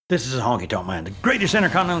This is Honky Tonk Man, the greatest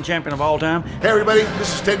intercontinental champion of all time. Hey everybody,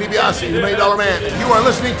 this is Ted DiBiase, the $1 Million Man, and you are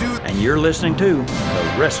listening to... And you're listening to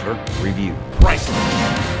The Wrestler Review. Priceless.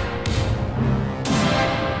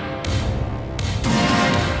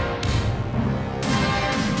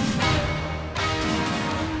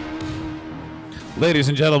 Ladies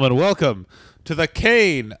and gentlemen, welcome to the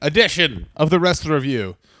Kane edition of The Wrestler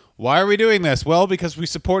Review. Why are we doing this? Well, because we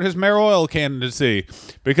support his mayoral candidacy.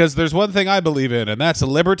 Because there's one thing I believe in, and that's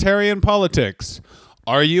libertarian politics.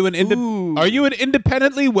 Are you an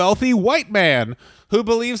independently wealthy white man who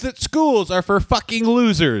believes that schools are for fucking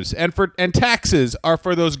losers and taxes are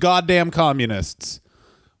for those goddamn communists?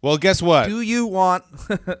 Well, guess what? Do you want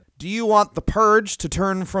The Purge to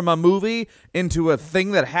turn from a movie into a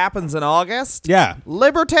thing that happens in August? Yeah.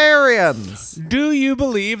 Libertarians. Do you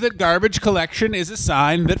believe that garbage collection is a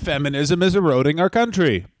sign that feminism is eroding our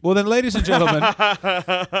country? Well, then, ladies and gentlemen,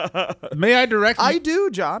 may I I do,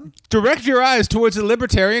 John. direct your eyes towards a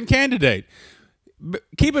libertarian candidate.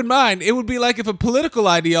 Keep in mind, it would be like if a political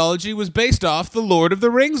ideology was based off the Lord of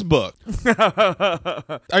the Rings book.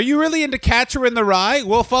 Are you really into Catcher in the Rye?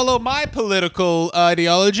 Well, follow my political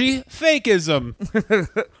ideology, fakeism.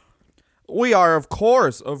 We are, of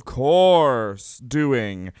course,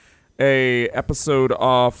 doing a episode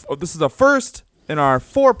of... Oh, this is the first in our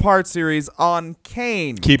 4-part series on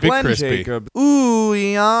Kane. Keep Glenn it crispy. Jacobs. Ooh,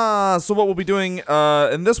 yeah. So what we'll be doing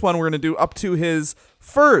in this one, we're going to do up to his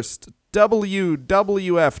first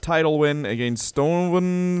WWF title win against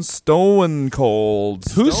Stone Cold.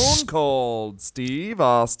 Who's Stone Cold? Steve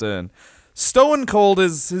Austin. Stone Cold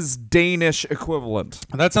is his Danish equivalent.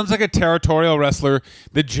 That sounds like a territorial wrestler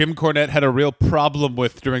that Jim Cornette had a real problem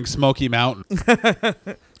with during Smoky Mountain.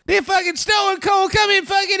 You fucking Stone Cold, come in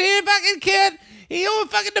fucking here, fucking kid. You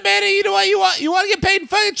fucking demanded, you know what you want? You want to get paid in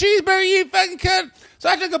fucking cheeseburger, you fucking cunt. So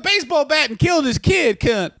I took a baseball bat and killed this kid,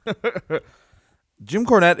 cunt. Jim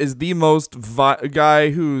Cornette is the most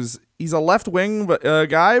guy he's a left-wing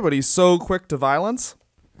guy, but he's so quick to violence.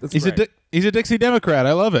 He's a Dixie Democrat.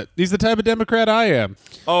 I love it. He's the type of Democrat I am.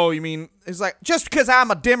 Oh, you mean, it's like, just because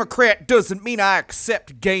I'm a Democrat doesn't mean I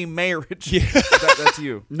accept gay marriage. Yeah. That's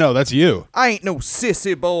you. No, that's you. I ain't no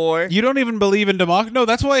sissy boy. You don't even believe in democracy. No,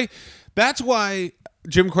 that's why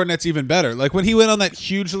Jim Cornette's even better. Like when he went on that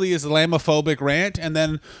hugely Islamophobic rant and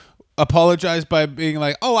then apologized by being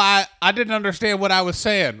like, "Oh, I didn't understand what I was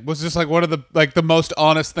saying," was just like one of the most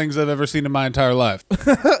honest things I've ever seen in my entire life.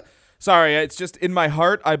 Sorry, it's just in my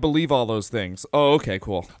heart, I believe all those things. Oh, okay,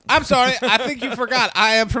 cool. I'm sorry, I think you forgot.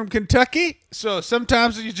 I am from Kentucky, so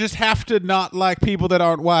sometimes you just have to not like people that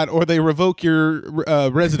aren't white or they revoke your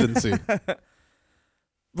residency.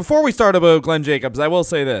 Before we start about Glenn Jacobs, I will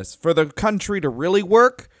say this. For the country to really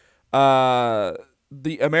work,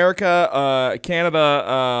 the America,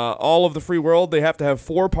 Canada, all of the free world, they have to have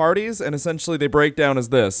 4 parties, and essentially they break down as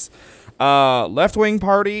this. Left-wing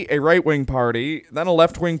party, a right-wing party, then a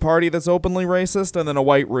left-wing party that's openly racist, and then a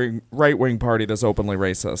right-wing party that's openly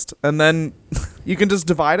racist. And then you can just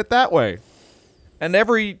divide it that way. And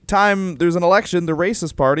every time there's an election, the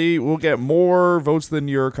racist party will get more votes than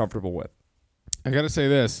you're comfortable with. I gotta say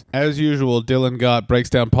this. As usual, Dylan Gott breaks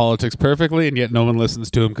down politics perfectly, and yet no one listens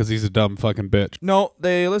to him because he's a dumb fucking bitch. No,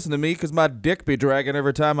 they listen to me because my dick be dragging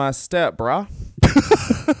every time I step, brah.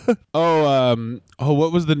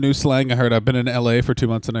 What was the new slang I heard? I've been in LA for 2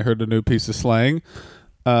 months and I heard a new piece of slang.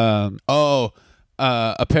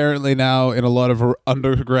 Apparently now in a lot of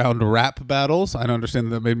underground rap battles, I don't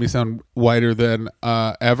understand, that made me sound whiter than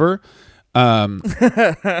ever.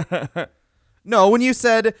 No, when you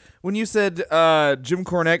said Jim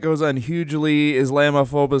Cornette goes on hugely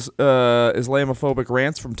Islamophobic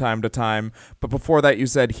rants from time to time, but before that you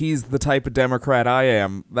said he's the type of Democrat I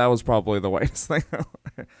am. That was probably the whitest thing.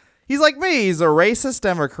 He's like me. He's a racist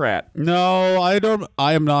Democrat. No, I don't.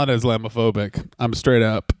 I am not Islamophobic. I'm straight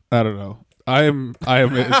up. I don't know. I am. I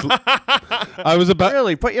was about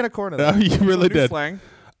really put you in a corner. You really did. Slang.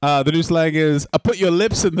 The new slang is, I put your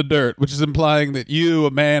lips in the dirt, which is implying that you,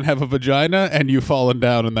 a man, have a vagina and you've fallen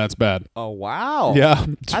down and that's bad. Oh, wow. Yeah.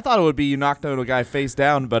 I thought it would be you knocked out a guy face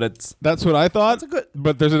down, but it's... That's what I thought,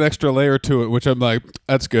 but there's an extra layer to it, which I'm like,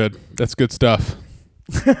 that's good. That's good stuff.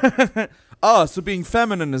 Oh, so being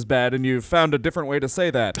feminine is bad, and you've found a different way to say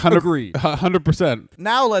that. Agreed. 100%.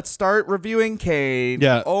 Now let's start reviewing Kane.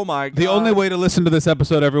 Yeah. Oh, my God. The only way to listen to this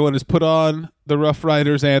episode, everyone, is put on the Rough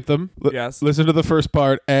Riders anthem. Yes. Listen to the first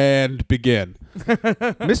part and begin.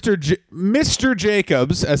 Mr.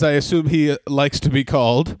 Jacobs, as I assume he likes to be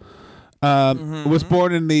called, was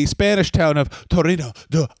born in the Spanish town of Torrino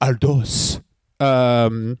de Ardoz.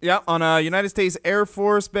 On a United States Air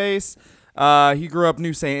Force base. He grew up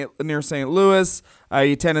near St. Louis.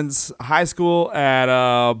 He attended high school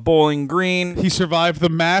at Bowling Green. He survived the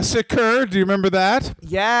massacre. Do you remember that?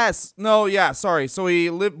 Yes. No, yeah, sorry. So he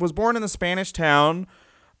was born in the Spanish town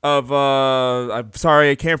of, I'm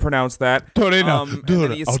sorry, I can't pronounce that. Torino. And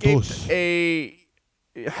then he escaped a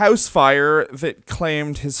house fire that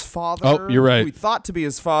claimed his father. Oh, you're right. Who he thought to be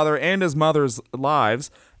his father and his mother's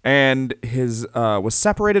lives. And his was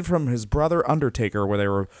separated from his brother Undertaker, where they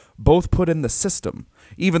were both put in the system,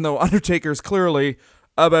 even though Undertaker's clearly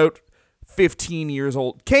about 15 years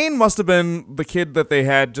old. Kane must have been the kid that they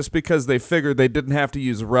had just because they figured they didn't have to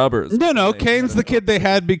use rubbers. No, Kane's the kid they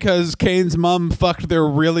had because Kane's mom fucked their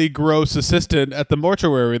really gross assistant at the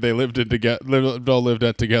mortuary they lived at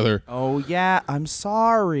together. Oh, yeah, I'm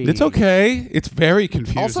sorry. It's okay. It's very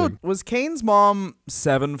confusing. Also, was Kane's mom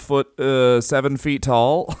 7 feet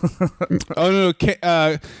tall? Oh,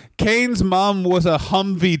 no. Kane's mom was a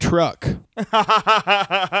Humvee truck.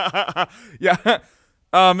 Yeah.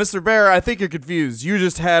 Mr. Bear, I think you're confused. You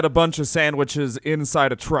just had a bunch of sandwiches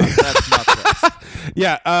inside a truck. That's not sex.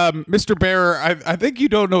 Yeah, Mr. Bearer, I think you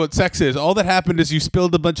don't know what sex is. All that happened is you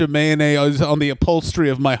spilled a bunch of mayonnaise on the upholstery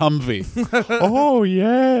of my Humvee. Oh,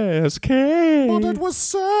 yes, Kane. But it was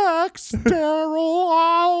sex, Daryl.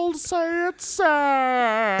 I'll say it's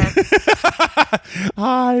sex.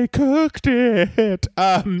 I cooked it.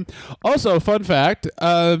 Also, fun fact,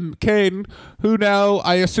 Kane, who now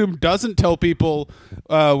I assume doesn't tell people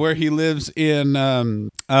where he lives in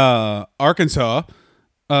Arkansas,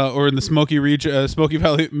 or in the Smoky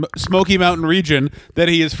Mountain region, that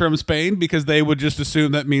he is from Spain, because they would just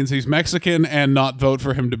assume that means he's Mexican and not vote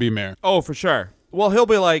for him to be mayor. Oh, for sure. Well, he'll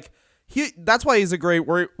be like, that's why he's a great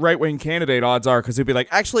right-wing candidate, odds are, because he'll be like,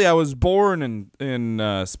 actually, I was born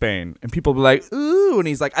in Spain. And people will be like, ooh, and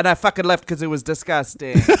he's like, and I fucking left because it was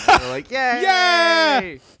disgusting. And they're like, yay!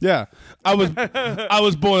 Yeah! Yeah. I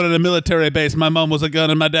was born in a military base. My mom was a gun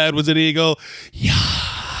and my dad was an eagle. Yeah.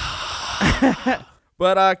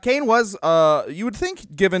 But Kane was, you would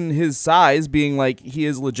think, given his size, being like, he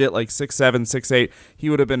is legit like 6'7", 6'8", he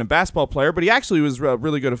would have been a basketball player, but he actually was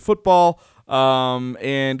really good at football.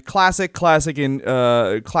 And classic thing,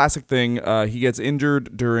 he gets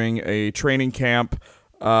injured during a training camp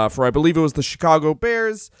for, I believe it was the Chicago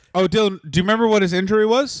Bears. Oh, Dylan, do you remember what his injury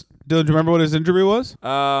was?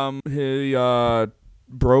 He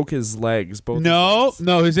broke his legs. Both. No,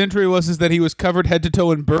 his injury was that he was covered head to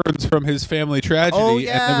toe in burns from his family tragedy, oh,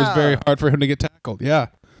 yeah. and it was very hard for him to get tackled. Yeah.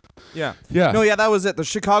 Yeah. Yeah. No, yeah, that was it. The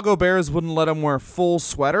Chicago Bears wouldn't let him wear full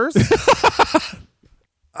sweaters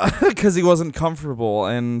because he wasn't comfortable.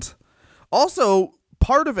 And also,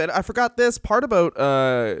 part of it, I forgot this part about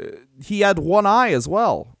he had one eye as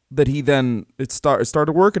well, that he then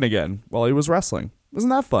started working again while he was wrestling. Isn't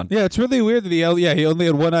that fun? Yeah, it's really weird that he only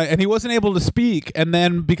had one eye, and he wasn't able to speak, and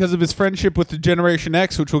then because of his friendship with the Generation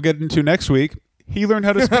X, which we'll get into next week, he learned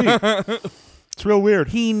how to speak. It's real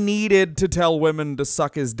weird. He needed to tell women to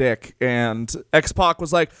suck his dick, and X-Pac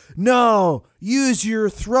was like, no, use your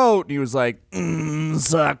throat. And he was like,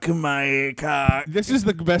 suck my cock. This is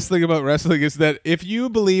the best thing about wrestling, is that if you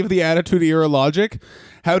believe the Attitude Era logic,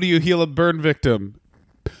 how do you heal a burn victim?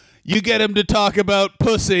 You get him to talk about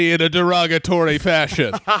pussy in a derogatory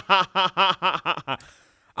fashion. I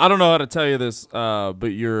don't know how to tell you this,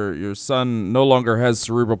 but your son no longer has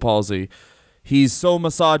cerebral palsy. He's so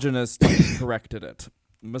misogynist, he corrected it.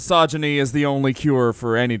 Misogyny is the only cure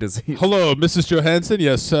for any disease. Hello, Mrs. Johansson.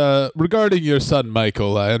 Yes, regarding your son,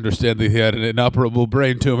 Michael, I understand that he had an inoperable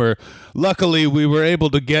brain tumor. Luckily, we were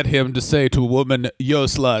able to get him to say to a woman, yo,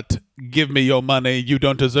 slut, give me your money. You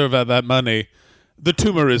don't deserve that money. The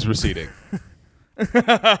tumor is receding.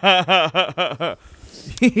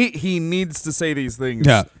 He needs to say these things,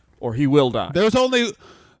 or he will die.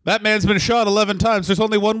 That man's been shot 11 times. There's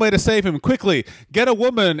only one way to save him. Quickly, get a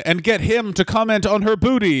woman and get him to comment on her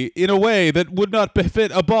booty in a way that would not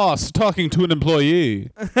befit a boss talking to an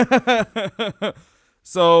employee.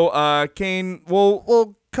 So, Kane,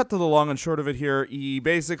 we'll cut to the long and short of it here. He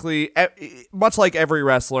basically, much like every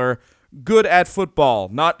wrestler, good at football,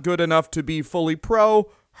 not good enough to be fully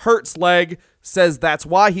pro, hurts leg, says that's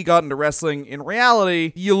why he got into wrestling. In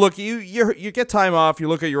reality, you get time off, you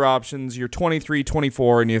look at your options, you're 23,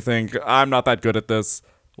 24, and you think, I'm not that good at this,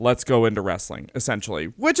 let's go into wrestling, essentially.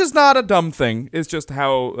 Which is not a dumb thing, it's just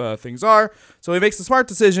how things are. So he makes the smart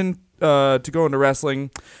decision to go into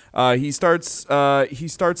wrestling. He starts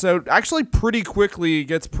out actually pretty quickly,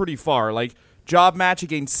 gets pretty far, like job match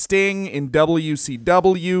against Sting in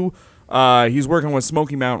WCW. He's working with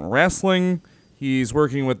Smoky Mountain Wrestling. He's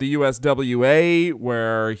working with the USWA,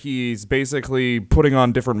 where he's basically putting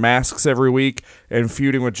on different masks every week and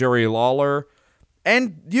feuding with Jerry Lawler.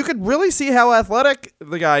 And you could really see how athletic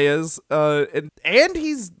the guy is. And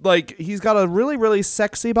he's got a really, really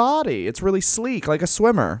sexy body. It's really sleek, like a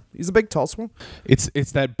swimmer. He's a big, tall swimmer.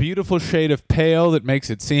 It's that beautiful shade of pale that makes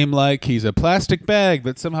it seem like he's a plastic bag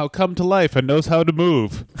that's somehow come to life and knows how to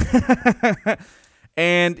move.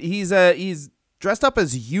 And he's dressed up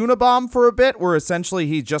as Unabomber for a bit, where essentially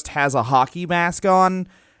he just has a hockey mask on.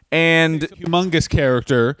 And humongous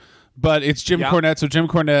character. But it's Jim Cornette, so Jim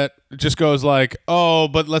Cornette just goes like, oh,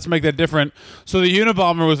 but let's make that different. So the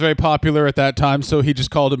Unabomber was very popular at that time, so he just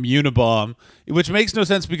called him Unabomb, which makes no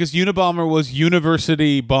sense because Unabomber was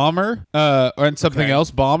University Bomber, and something else,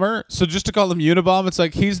 Bomber. So just to call him Unabomb, it's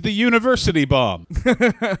like he's the University Bomb.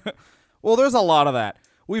 Well, there's a lot of that.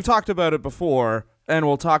 We've talked about it before, and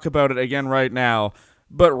we'll talk about it again right now.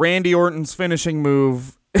 But Randy Orton's finishing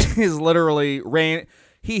move is literally,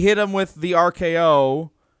 he hit him with the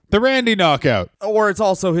RKO. The Randy knockout. Or it's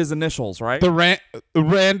also his initials, right? The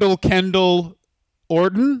Randall Kendall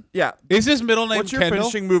Orton? Yeah. Is his middle name What's your Kendall?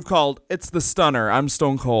 finishing move called? It's the Stunner. I'm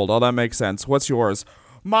Stone Cold. Oh, that makes sense. What's yours?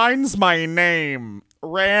 Mine's my name.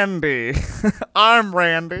 Randy. I'm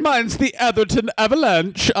Randy. Mine's the Atherton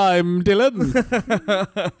Avalanche. I'm Dylan.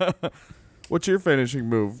 What's your finishing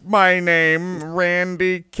move? My name,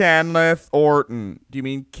 Randy Kenneth Orton. Do you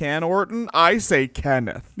mean Ken Orton? I say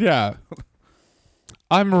Kenneth. Yeah.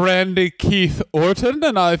 I'm Randy Keith Orton,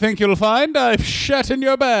 and I think you'll find I've shat in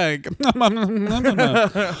your bag.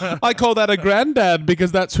 I call that a granddad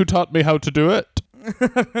because that's who taught me how to do it.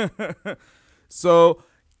 So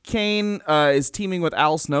Kane is teaming with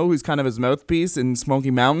Al Snow, who's kind of his mouthpiece in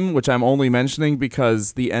Smoky Mountain, which I'm only mentioning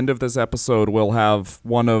because the end of this episode will have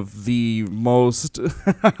one of the most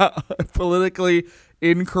politically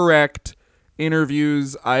incorrect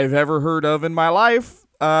interviews I've ever heard of in my life.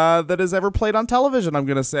 That has ever played on television, I'm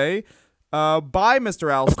going to say, by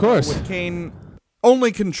Mr. Al Snow, course. with Kane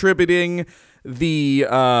only contributing the,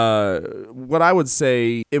 what I would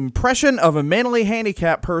say, impression of a mentally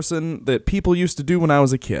handicapped person that people used to do when I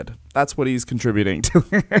was a kid. That's what he's contributing to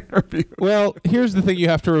the interview. Well, here's the thing you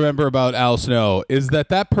have to remember about Al Snow, is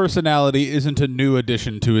that personality isn't a new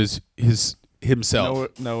addition to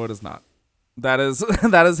himself. No, it is not. That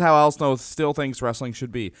is how Al Snow still thinks wrestling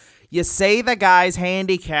should be. You say the guy's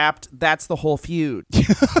handicapped, that's the whole feud.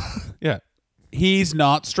 Yeah. He's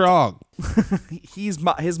not strong.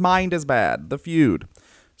 His mind is bad, the feud.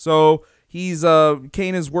 So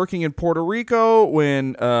Kane is working in Puerto Rico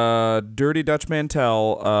when Dirty Dutch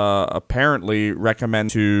Mantel apparently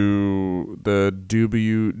recommends to the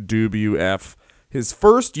WWF. His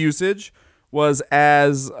first usage was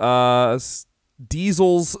as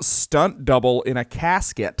Diesel's stunt double in a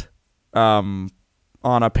casket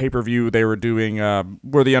on a pay-per-view they were doing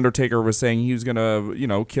where The Undertaker was saying he was going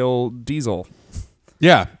to, kill Diesel.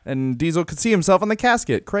 Yeah. And Diesel could see himself in the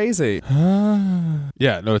casket. Crazy.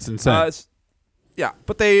 Yeah, no, it's insane. Yeah,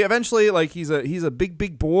 but they eventually, he's a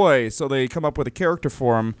big boy, so they come up with a character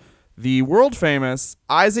for him. The world-famous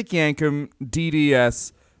Isaac Yankem,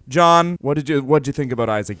 DDS. John, what did you think about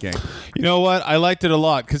Isaac Yankem? You know what? I liked it a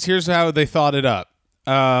lot because here's how they thought it up.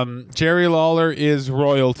 Jerry Lawler is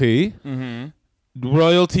royalty. Mm-hmm.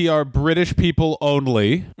 Royalty are British people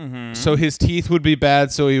only. Mm-hmm. So his teeth would be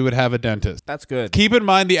bad, so he would have a dentist. That's good. Keep in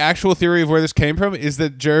mind the actual theory of where this came from is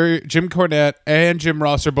that Jim Cornette and Jim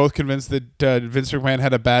Ross are both convinced that Vince McMahon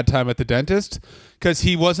had a bad time at the dentist because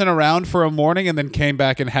he wasn't around for a morning and then came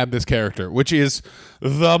back and had this character, which is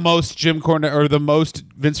the most Jim Cornette or the most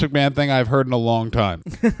Vince McMahon thing I've heard in a long time.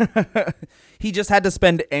 He just had to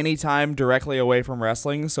spend any time directly away from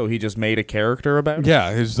wrestling, so he just made a character about it.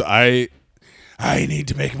 Yeah, I need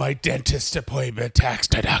to make my dentist appointment tax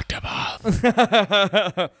deductible.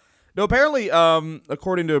 No, apparently,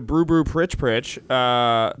 according to Brew Pritch,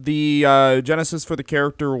 the genesis for the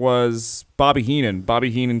character was Bobby Heenan. Bobby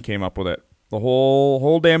Heenan came up with it. The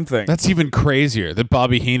whole damn thing. That's even crazier that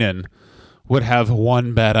Bobby Heenan would have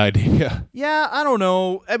one bad idea. Yeah, I don't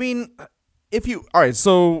know. I mean, if you're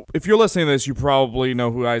listening to this, you probably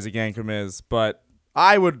know who Isaac Yankem is, but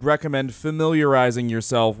I would recommend familiarizing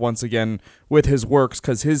yourself once again with his works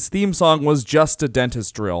because his theme song was just a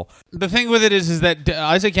dentist drill. The thing with it is that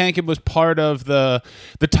Isaac Yankem was part of the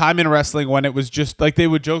time in wrestling when it was just like they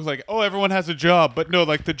would joke like, oh, everyone has a job. But no,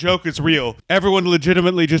 like the joke is real. Everyone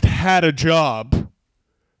legitimately just had a job.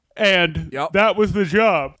 And that was the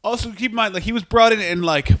job. Also, keep in mind, like he was brought in and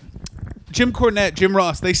like Jim Cornette, Jim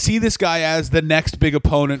Ross, they see this guy as the next big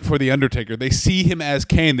opponent for The Undertaker. They see him as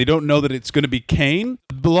Kane. They don't know that it's going to be Kane.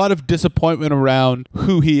 lot of disappointment around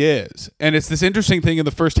who he is. And it's this interesting thing in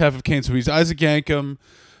the first half of Kane. So he's Isaac Yankem.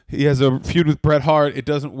 He has a feud with Bret Hart. It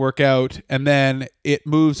doesn't work out. And then it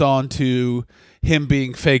moves on to him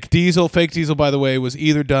being Fake Diesel. Fake Diesel, by the way, was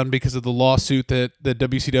either done because of the lawsuit that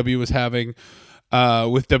WCW was having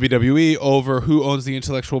with WWE over who owns the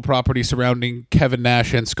intellectual property surrounding Kevin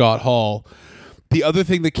Nash and Scott Hall. The other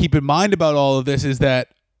thing to keep in mind about all of this is that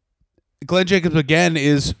Glenn Jacobs, again,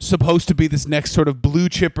 is supposed to be this next sort of blue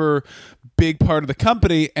chipper, big part of the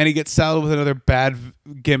company, and he gets saddled with another bad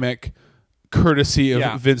gimmick courtesy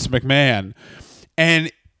of Vince McMahon.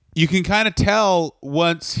 And you can kind of tell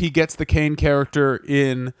once he gets the Kane character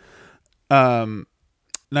in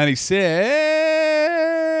 96.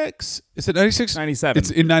 Is it 96? 97.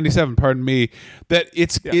 It's in 97, pardon me. That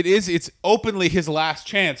it's openly his last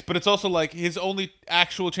chance, but it's also like his only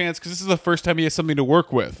actual chance because this is the first time he has something to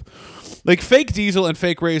work with. Like Fake Diesel and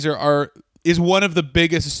Fake Razor is one of the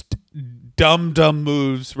biggest dumb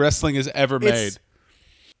moves wrestling has ever made.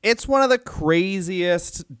 It's one of the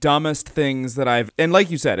craziest, dumbest things that and like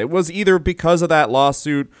you said, it was either because of that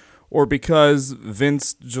lawsuit or because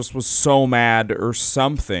Vince just was so mad or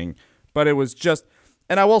something. But it was just,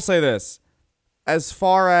 and I will say this, as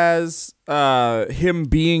far as him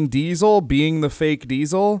being Diesel, being the fake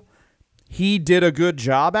Diesel, he did a good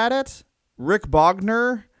job at it. Rick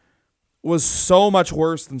Bogner was so much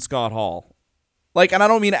worse than Scott Hall. Like, and I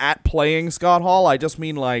don't mean at playing Scott Hall. I just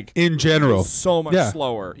mean like in general, so much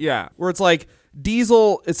slower. Yeah, where it's like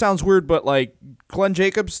Diesel. It sounds weird, but like Glenn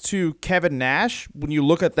Jacobs to Kevin Nash. When you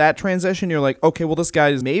look at that transition, you're like, okay, well, this guy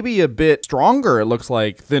is maybe a bit stronger. It looks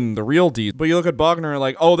like than the real Diesel. But you look at Bogner, and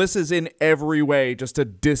like, oh, this is in every way just to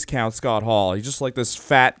discount Scott Hall. He's just like this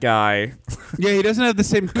fat guy. Yeah, he doesn't have the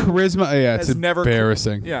same charisma. Yeah, it's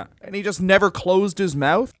embarrassing. Yeah, and he just never closed his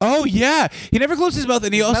mouth. Oh yeah, he never closed his mouth,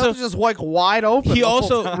 and his mouth was just like wide open. He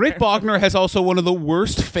also Rick Bogner has also one of the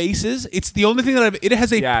worst faces. It's the only thing that it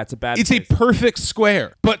has a it's a bad. It's face. a perfect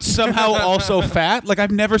square, but somehow also fat. Like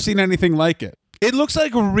I've never seen anything like it. It looks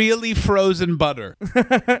like really frozen butter.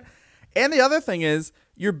 And the other thing is,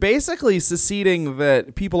 you're basically seceding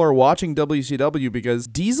that people are watching WCW because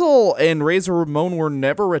Diesel and Razor Ramon were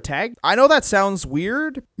never a tag. I know that sounds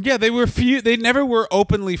weird. Yeah, they never were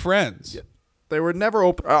openly friends. Yeah. They were never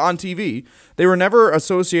on TV. They were never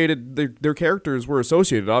associated. Their characters were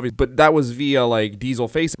associated, obviously, but that was via like Diesel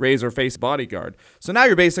face, Razor face, bodyguard. So now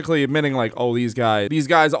you're basically admitting like, oh, these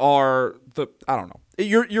guys are I don't know.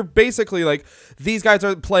 You're basically like, these guys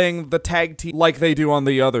are playing the tag team like they do on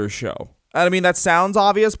the other show. And I mean, that sounds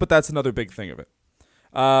obvious, but that's another big thing of it.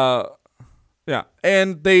 Yeah.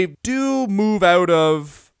 And they do move out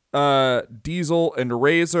of Diesel and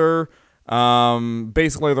Razor.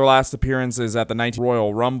 Basically, their last appearance is at the 19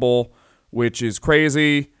 Royal Rumble, which is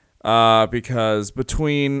crazy because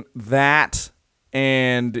between that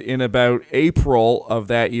and in about April of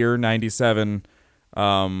that year, 97,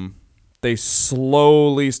 they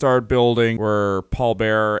slowly start building where Paul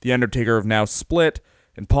Bearer, The Undertaker, have now split,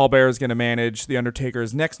 and Paul Bearer is going to manage The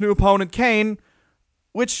Undertaker's next new opponent, Kane,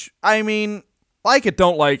 which, I mean, like it,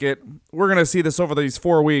 don't like it. We're going to see this over these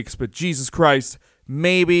 4 weeks, but Jesus Christ,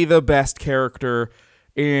 maybe the best character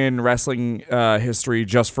in wrestling history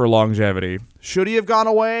just for longevity. Should he have gone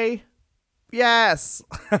away? Yes.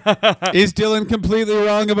 Is Dylan completely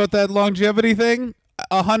wrong about that longevity thing?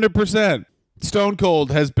 100%. Stone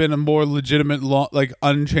Cold has been a more legitimate,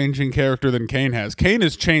 unchanging character than Kane has. Kane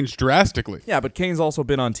has changed drastically. Yeah, but Kane's also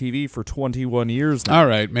been on TV for 21 years now. All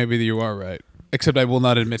right, maybe you are right. Except I will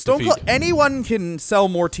not admit defeat. Anyone can sell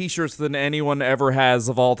more T-shirts than anyone ever has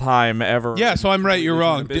of all time, ever. Yeah, so I'm right, you're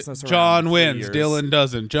wrong. John wins, Dylan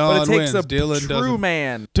doesn't. John wins, Dylan doesn't. But it takes a true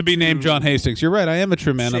man to be named John Hastings. You're right, I am a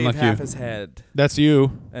true man, unlike you. Shave half his head. That's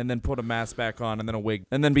you. And then put a mask back on, and then a wig.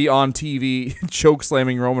 And then be on TV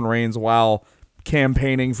choke-slamming Roman Reigns while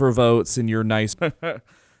campaigning for votes, and you're nice.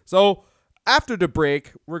 So, after the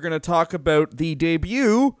break, we're going to talk about the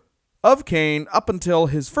debut of Kane up until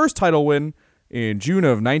his first title win in June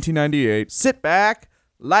of 1998. Sit back,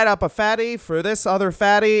 light up a fatty for this other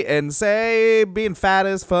fatty, and say being fat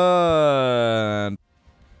is fun.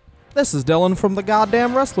 This is Dylan from the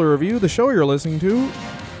Goddamn Wrestler Review, the show you're listening to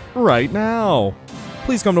right now.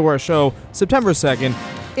 Please come to our show September 2nd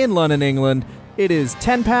in London, England. It is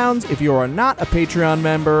 £10 if you are not a Patreon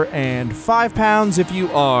member and £5 if you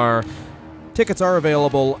are. Tickets are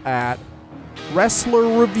available at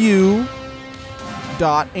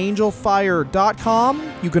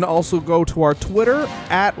wrestlerreview.angelfire.com. You can also go to our Twitter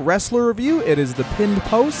at Wrestler Review. It is the pinned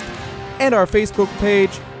post. And our Facebook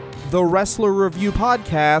page, The Wrestler Review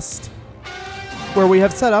Podcast, where we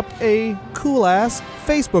have set up a cool-ass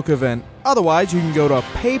Facebook event. Otherwise, you can go to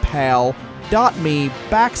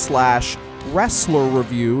paypal.me/wrestler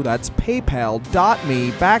review. That's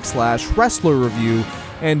paypal.me/wrestler review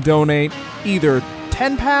and donate either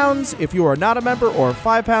 £10 if you are not a member or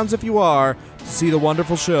 £5 if you are to see the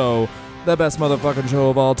wonderful show, the best motherfucking show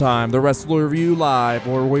of all time, the Wrestler Review Live,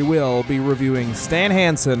 where we will be reviewing Stan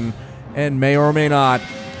Hansen and may or may not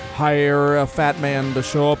hire a fat man to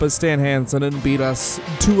show up as Stan Hansen and beat us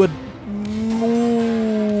to a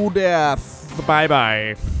death.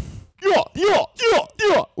 Bye-bye. Yeah.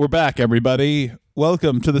 We're back, everybody.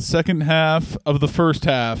 Welcome to the second half of the first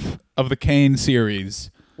half of the Kane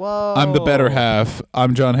series. Whoa. I'm the better half.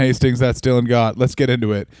 I'm John Hastings. That's Dylan Gott. Let's get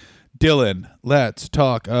into it. Dylan, let's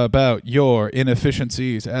talk about your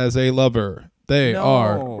inefficiencies as a lover. They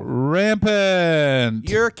are rampant.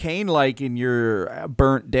 You're Kane-like in your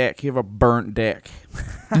burnt dick. You have a burnt dick.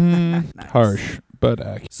 Nice. Harsh, but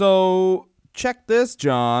accurate. So, check this,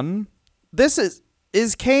 John. This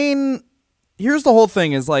is Kane... Here's the whole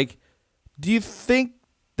thing, is like, do you think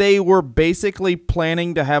they were basically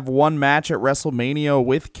planning to have one match at WrestleMania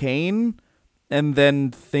with Kane, and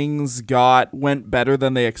then things went better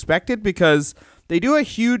than they expected? Because they do a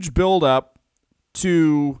huge build-up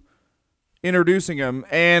to introducing him,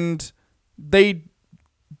 and they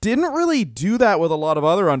didn't really do that with a lot of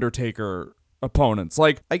other Undertaker opponents.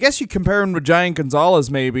 Like, I guess you compare him to Giant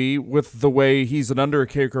Gonzalez maybe with the way he's an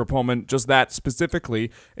Undertaker opponent, just that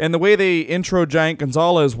specifically, and the way they intro Giant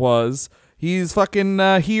Gonzalez was, he's fucking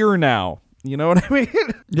here now. You know what I mean?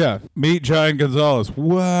 Yeah, meet Giant Gonzalez.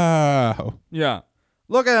 Wow. Yeah.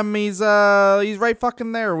 Look at him, he's right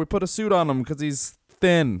fucking there. We put a suit on him because he's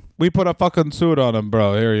thin. We put a fucking suit on him,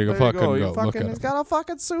 bro. Here you go. There you Fucking go. go. Look at He's him. got a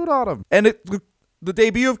fucking suit on him. And the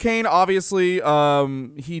debut of Kane, obviously,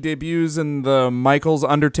 he debuts in the Michaels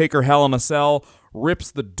Undertaker Hell in a Cell,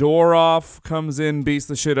 rips the door off, comes in, beats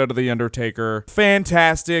the shit out of the Undertaker.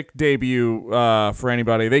 Fantastic debut for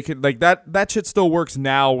anybody. They could like that shit still works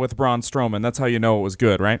now with Braun Strowman. That's how you know it was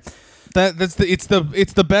good, right? It's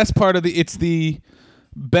the best part of it's the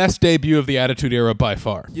best debut of the Attitude Era by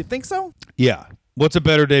far. You think so? Yeah. What's a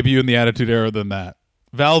better debut in the Attitude Era than that?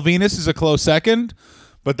 Val Venus is a close second,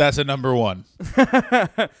 but that's a number one.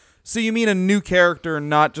 So you mean a new character,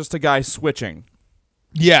 not just a guy switching?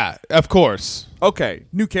 Yeah, of course. Okay,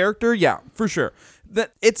 new character, yeah, for sure.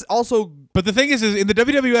 That it's also, But the thing is in the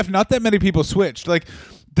WWF, not that many people switched. Like,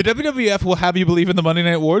 the WWF will have you believe in the Monday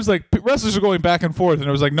Night Wars. Like, wrestlers are going back and forth, and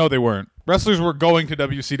it was like, no, they weren't. Wrestlers were going to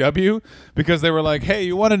WCW because they were like, hey,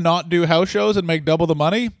 you want to not do house shows and make double the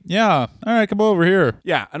money? Yeah. All right, come over here.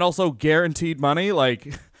 yeah, and also guaranteed money.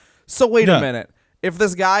 Like, so wait a minute. If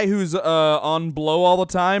this guy who's on blow all the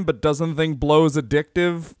time but doesn't think blow is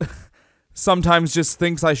addictive sometimes just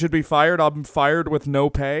thinks I should be fired, I'm fired with no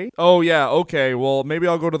pay? Oh, yeah, okay, well, maybe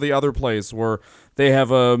I'll go to the other place where they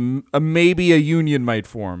have maybe a union might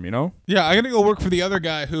form, you know? Yeah, I'm going to go work for the other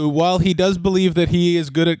guy who, while he does believe that he is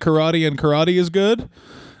good at karate and karate is good,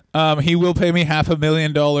 he will pay me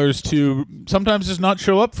 $500,000 to sometimes just not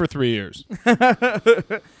show up for 3 years.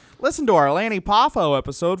 Listen to our Lanny Poffo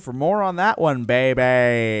episode for more on that one,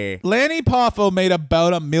 baby. Lanny Poffo made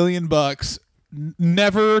about $1 million,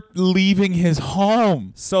 never leaving his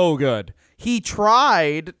home. So good. He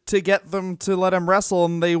tried to get them to let him wrestle,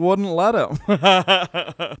 and they wouldn't let him.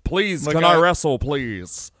 Please, Like can I wrestle,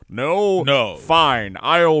 please? No? No. Fine.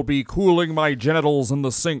 I'll be cooling my genitals in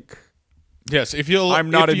the sink. Yes, if you'll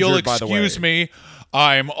I'm not you'll injured, by the way. excuse me,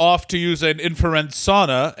 I'm off to use an infrared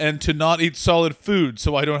sauna and to not eat solid food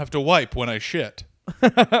so I don't have to wipe when I shit.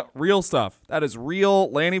 Real stuff. That is real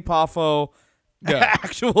Lanny Poffo, Yeah.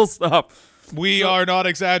 actual stuff. We are not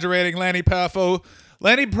exaggerating, Lanny Poffo.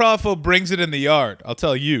 Lanny Poffo brings it in the yard, I'll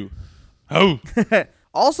tell you. Oh.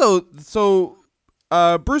 Also, so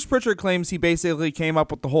Bruce Pritchard claims he basically came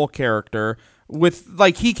up with the whole character with,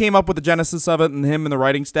 like, he came up with the genesis of it, and him and the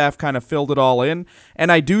writing staff kind of filled it all in. And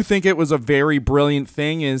I do think it was a very brilliant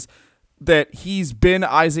thing is that he's been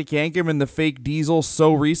Isaac Yankem in the fake Diesel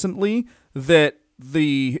so recently that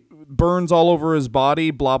the burns all over his body,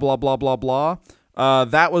 blah, blah, blah, blah, blah.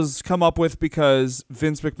 That was come up with because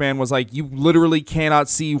Vince McMahon was like, you literally cannot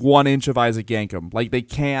see 1 inch of Isaac Yankem. Like, they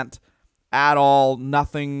can't at all.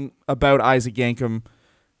 Nothing about Isaac Yankem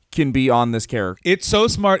can be on this character. It's so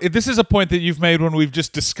smart. This is a point that you've made when we've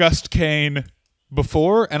just discussed Kane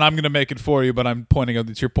before, and I'm going to make it for you, but I'm pointing out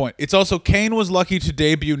that's your point. It's also Kane was lucky to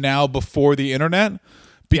debut now before the internet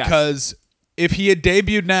because if he had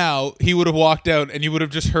debuted now, he would have walked out and you would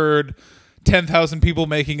have just heard 10,000 people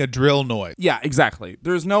making a drill noise. Yeah, exactly.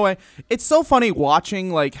 There's no way. It's so funny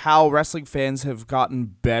watching like how wrestling fans have gotten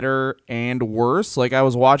better and worse. Like I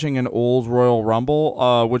was watching an old Royal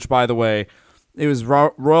Rumble, which by the way, it was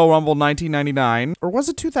Royal Rumble 1999, or was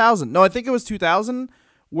it 2000? No, I think it was 2000.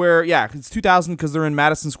 Where it's 2000 because they're in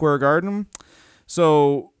Madison Square Garden.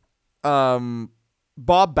 So, Bob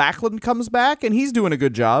Backlund comes back and he's doing a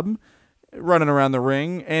good job running around the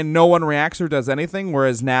ring, and no one reacts or does anything,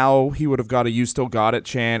 whereas now he would have got a "you still got it"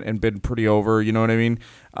 chant and been pretty over, you know what I mean?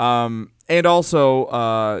 And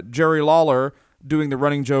also Jerry Lawler doing the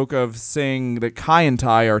running joke of saying that Kai and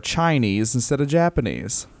Tai are Chinese instead of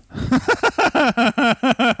Japanese. You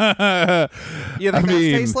think that's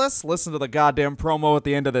tasteless? Listen to the goddamn promo at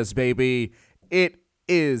the end of this, baby. It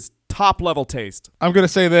is top level taste. I'm going to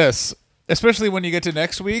say this, especially when you get to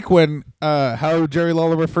next week when how Jerry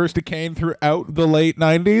Lawler refers to Kane throughout the late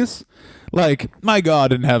 90s. Like, my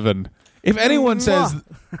God in heaven. If anyone says,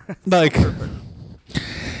 like,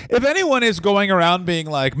 if anyone is going around being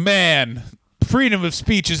like, man, freedom of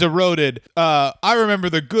speech is eroded. I remember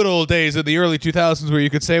the good old days in the early 2000s where you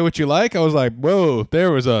could say what you like. I was like, whoa, there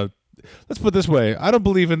was a... Let's put it this way. I don't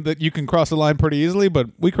believe in that you can cross a line pretty easily, but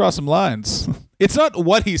we cross some lines. It's not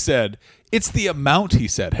what he said. It's the amount he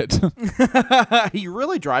said it. He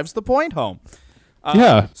really drives the point home.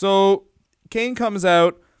 Yeah. So Kane comes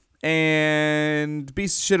out and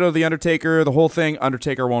beats the shit out of The Undertaker. The whole thing,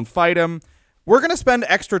 Undertaker won't fight him. We're going to spend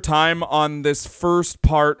extra time on this first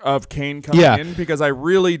part of Kane coming in because I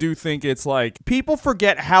really do think it's like people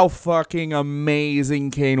forget how fucking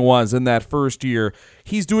amazing Kane was in that first year.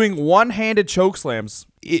 He's doing one-handed chokeslams.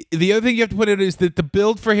 The other thing you have to put in is that the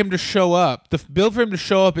build for him to show up,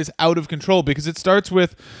 is out of control because it starts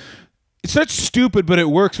stupid, but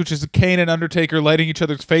it works, which is Kane and Undertaker lighting each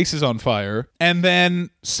other's faces on fire. And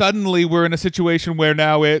then suddenly we're in a situation where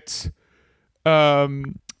now it's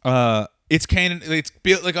Kane, it's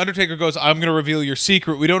like Undertaker goes, I'm going to reveal your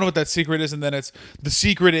secret. We don't know what that secret is. And then the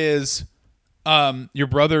secret is your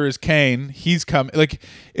brother is Kane. He's coming. Like,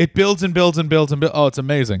 it builds and builds and builds and builds. Oh, it's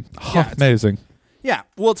amazing. Yeah, amazing. Yeah.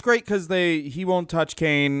 Well, it's great because he won't touch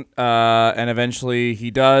Kane. And eventually he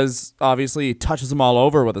does. Obviously, he touches them all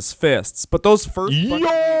over with his fists. But those first...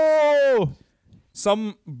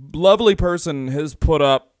 Some lovely person has put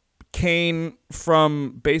up Kane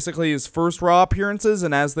from basically his first Raw appearances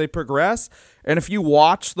and as they progress. And if you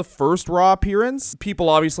watch the first Raw appearance, people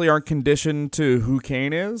obviously aren't conditioned to who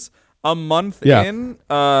Kane is. A month in,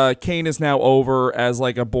 Kane is now over as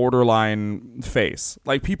like a borderline face.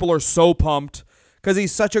 Like, people are so pumped because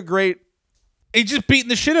he's such a great... He's just beating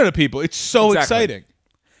the shit out of people. It's so exciting.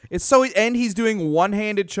 And he's doing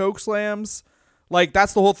one-handed choke slams. Like,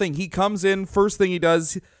 that's the whole thing. He comes in, first thing he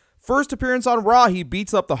does... First appearance on Raw, he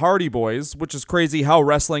beats up the Hardy Boys, which is crazy how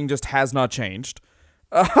wrestling just has not changed.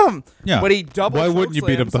 But he double Why wouldn't you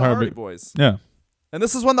beat up the Hardy Boys? Yeah. And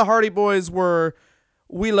this is when the Hardy Boys we're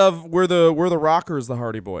the Rockers, the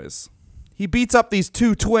Hardy Boys. He beats up these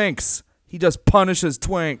two twinks. He just punishes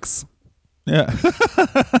twinks. Yeah.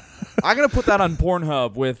 I'm gonna put that on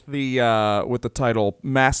Pornhub with the title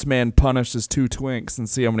 "Masked Man Punishes Two Twinks" and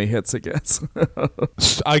see how many hits it gets.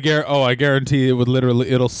 I guarantee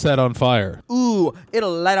it'll set on fire. Ooh,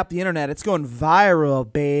 it'll light up the internet. It's going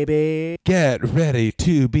viral, baby. Get ready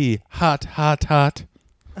to be hot, hot, hot.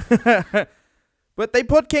 But they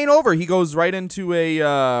put Kane over. He goes right into a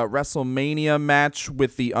WrestleMania match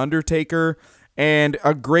with The Undertaker, and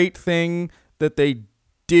a great thing that they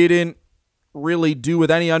didn't really do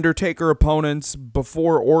with any Undertaker opponents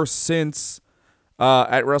before or since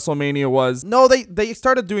at WrestleMania was... No, they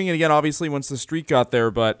started doing it again, obviously, once the streak got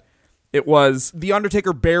there, but it was... The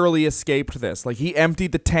Undertaker barely escaped this. Like, he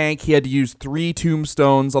emptied the tank. He had to use 3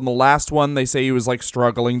 tombstones. On the last one, they say he was, like,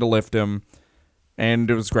 struggling to lift him,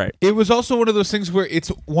 and it was great. It was also one of those things where it's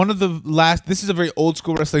one of the last... This is a very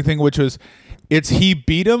old-school wrestling thing, which was... he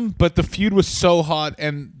beat him, but the feud was so hot,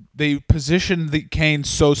 and... They positioned the Kane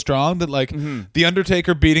so strong that, like, The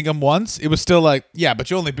Undertaker beating him once, it was still like, yeah,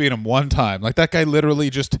 but you only beat him one time. Like, that guy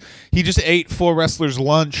literally just ate 4 wrestlers'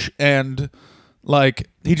 lunch and, like,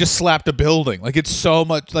 he just slapped a building. Like, it's so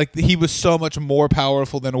much, like, he was so much more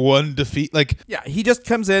powerful than one defeat. Like, yeah, he just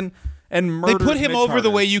comes in and murders. They put him over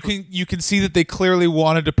the way you can see that they clearly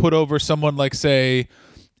wanted to put over someone like, say,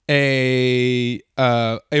 a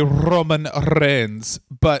Roman Reigns,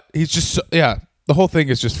 but he's just the whole thing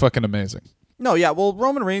is just fucking amazing. No, yeah, well,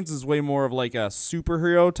 Roman Reigns is way more of like a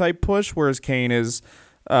superhero type push, whereas Kane is,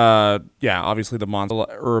 obviously the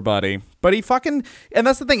monster buddy. But he fucking, and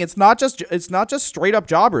that's the thing, it's not just straight up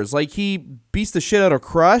jobbers. Like, he beats the shit out of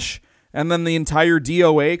Crush, and then the entire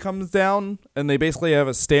DOA comes down, and they basically have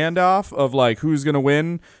a standoff of like who's gonna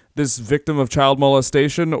win, this victim of child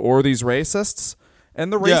molestation or these racists,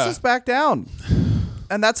 and the racists back down,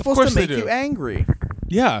 and that's supposed to make you angry.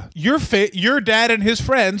 Yeah, your dad and his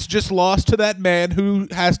friends just lost to that man who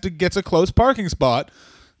gets a close parking spot.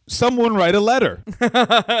 Someone write a letter.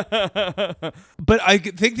 But I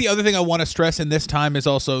think the other thing I want to stress in this time is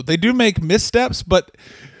also they do make missteps, but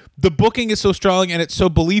the booking is so strong and it's so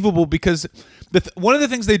believable because one of the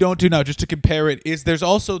things they don't do now, just to compare it, is there's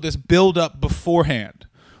also this build up beforehand,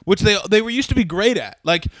 which they were used to be great at.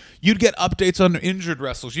 Like, you'd get updates on injured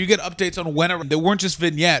wrestlers. You get updates on whenever. They weren't just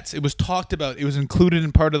vignettes. It was talked about. It was included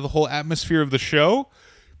in part of the whole atmosphere of the show.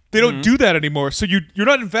 They don't do that anymore. So you're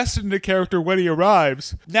not invested in the character when he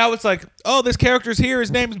arrives. Now it's like, oh, this character's here.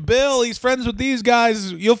 His name's Bill. He's friends with these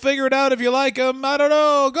guys. You'll figure it out if you like him. I don't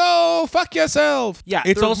know. Go fuck yourself. Yeah.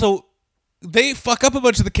 It's also... They fuck up a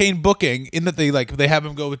bunch of the Kane booking in that they have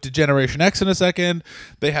him go with Generation X in a second.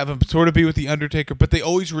 They have him sort of be with The Undertaker, but they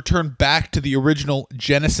always return back to the original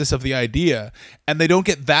genesis of the idea, and they don't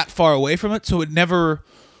get that far away from it, so it never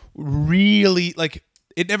really, like,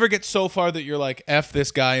 it never gets so far that you're like, F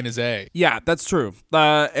this guy and his A. Yeah, that's true.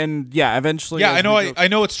 And yeah, eventually... Yeah, I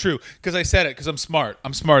know it's true, because I said it, because I'm smart.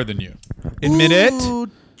 I'm smarter than you. Admit it.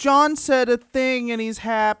 John said a thing and he's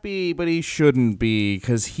happy, but he shouldn't be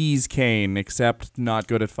because he's Kane, except not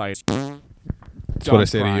good at fighting. That's what I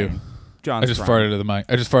say to you. John's I just farted into the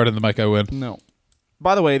mic. I win. No.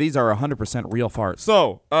 By the way, these are 100% real farts.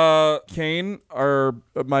 So, Kane,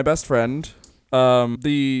 my best friend. How do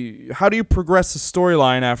you progress the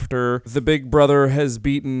storyline after the big brother has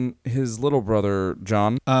beaten his little brother,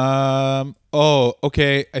 John? Oh,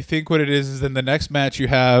 okay. I think what it is in the next match you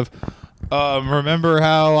have... remember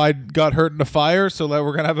how I got hurt in a fire? So that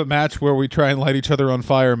we're gonna have a match where we try and light each other on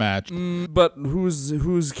fire match. But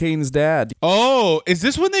who's Kane's dad? Oh, is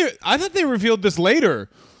this when I thought they revealed this later.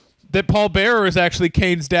 That Paul Bearer is actually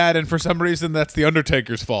Kane's dad, and for some reason that's the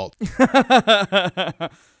Undertaker's fault.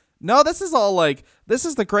 No, this is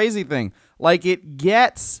the crazy thing. Like, it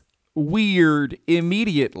gets weird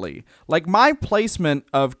immediately. Like, my placement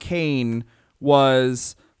of Kane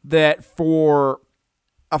was that for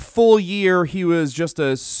a full year, he was just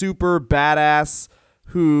a super badass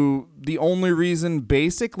who the only reason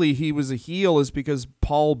basically he was a heel is because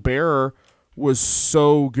Paul Bearer was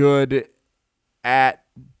so good at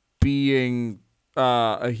being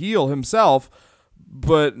a heel himself.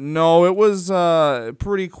 But no, it was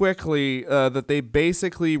pretty quickly that they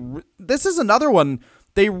basically... this is another one.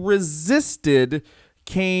 They resisted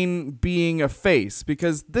Kane being a face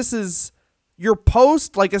because this is... your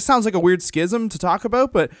post, like, it sounds like a weird schism to talk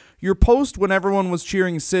about, but your post when everyone was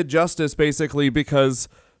cheering Sid Justice basically because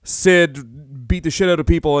Sid beat the shit out of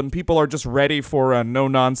people and people are just ready for a no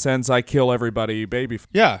nonsense, I kill everybody baby.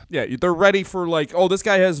 Yeah. Yeah, they're ready for like, oh, this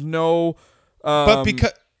guy has no but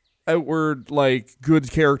because outward like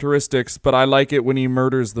good characteristics, but I like it when he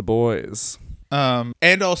murders the boys.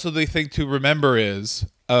 And also the thing to remember is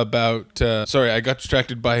about sorry, I got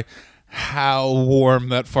distracted by how warm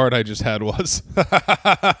that fart I just had was.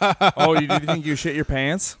 Oh, you think you shit your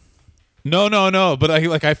pants? No. But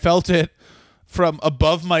I felt it from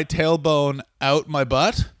above my tailbone out my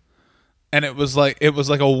butt, and it was like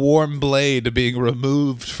a warm blade being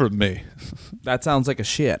removed from me. That sounds like a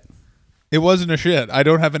shit. It wasn't a shit. I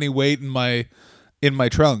don't have any weight in my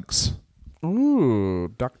trunks. Ooh,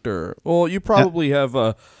 doctor. Well, you probably have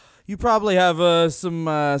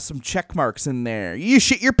some check marks in there. You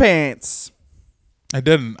shit your pants. I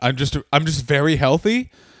didn't. I'm just very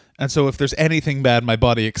healthy, and so if there's anything bad, my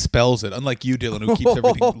body expels it. Unlike you, Dylan, who keeps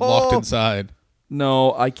everything locked inside.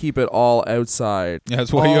 No, I keep it all outside. Yeah,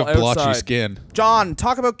 that's why you have blotchy skin. John,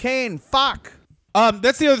 talk about Kane. Fuck.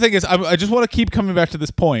 That's the other thing is I just want to keep coming back to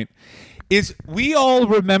this point. Is we all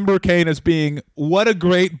remember Kane as being what a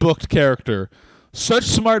great booked character, such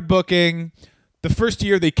smart booking. The first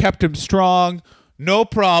year they kept him strong, no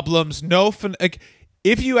problems,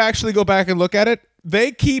 if you actually go back and look at it,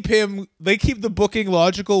 they keep the booking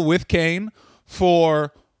logical with Kane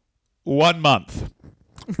for 1 month.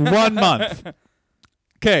 1 month.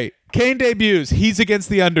 Okay, Kane debuts, he's against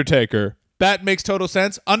The Undertaker. That makes total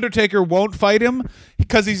sense. Undertaker won't fight him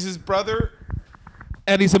because he's his brother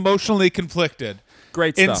and he's emotionally conflicted.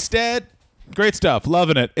 Great stuff. Instead, great stuff.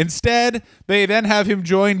 Loving it. Instead, they then have him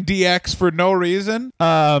join DX for no reason.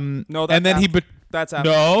 No, that's and then that's after.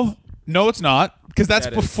 No, it's not. Because that's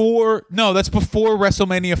before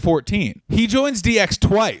WrestleMania 14. He joins DX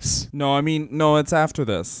twice. No, it's after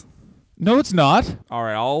this. No, it's not. All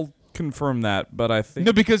right, I'll confirm that, but I think...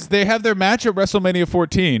 No, because they have their match at WrestleMania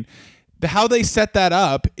 14. how they set that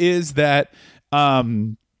up is that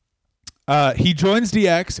he joins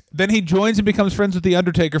DX, then he joins and becomes friends with The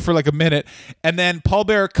Undertaker for like a minute, and then Paul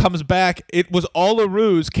Bearer comes back. It was all a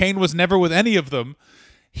ruse. Kane was never with any of them.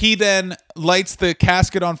 He then lights the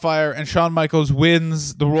casket on fire, and Shawn Michaels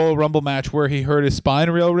wins the Royal Rumble match where he hurt his spine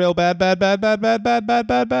real bad.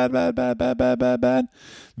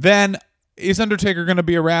 Then is Undertaker going to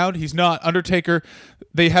be around? He's not. Undertaker,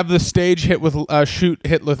 they have the stage hit with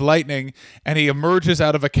hit with lightning, and he emerges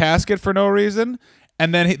out of a casket for no reason,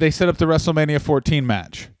 and then they set up the WrestleMania 14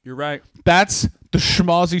 match. You're right. That's the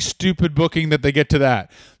schmozzy, stupid booking that they get to that.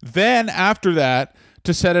 Then after that,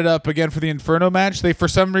 to set it up again for the Inferno match, they for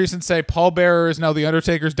some reason say Paul Bearer is now the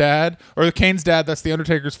Undertaker's dad, or Kane's dad, that's the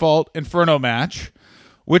Undertaker's fault. Inferno match,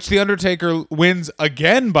 which the Undertaker wins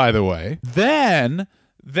again, by the way. Then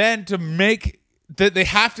to make that, they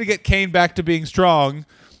have to get Kane back to being strong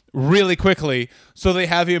really quickly, so they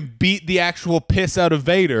have him beat the actual piss out of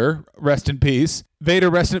Vader, rest in peace. Vader,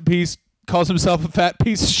 rest in peace, calls himself a fat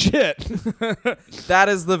piece of shit. That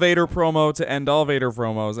is the Vader promo to end all Vader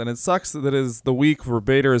promos, and it sucks that it is the week where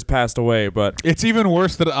Vader has passed away, but it's even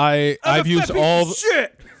worse that I've used all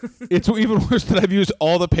shit. It's even worse that I've used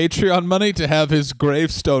all the Patreon money to have his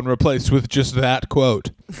gravestone replaced with just that quote.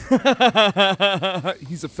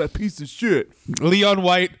 He's a fat piece of shit. Leon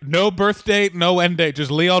White, no birth date, no end date,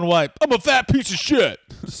 just Leon White. I'm a fat piece of shit.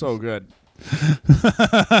 So good.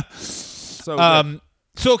 So good.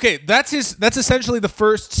 So okay, that's essentially the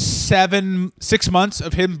first 6 months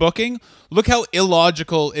of him booking. Look how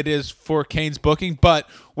illogical it is for Kane's booking, but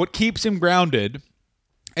what keeps him grounded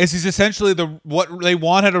is he's essentially what they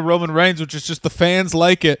want out of Roman Reigns, which is just the fans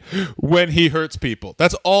like it when he hurts people.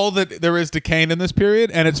 That's all that there is to Kane in this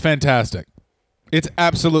period, and it's fantastic. It's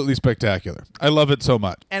absolutely spectacular. I love it so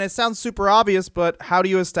much. And it sounds super obvious, but how do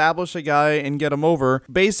you establish a guy and get him over?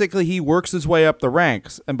 Basically, he works his way up the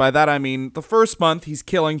ranks. And by that, I mean the first month, he's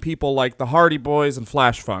killing people like the Hardy Boys and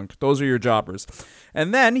Flash Funk. Those are your jobbers.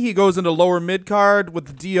 And then he goes into lower mid-card with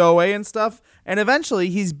the DOA and stuff. And eventually,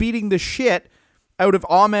 he's beating the shit out of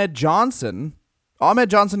Ahmed Johnson. Ahmed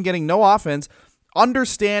Johnson getting no offense.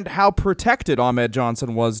 Understand how protected Ahmed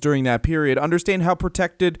Johnson was during that period. Understand how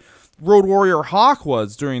protected Road Warrior Hawk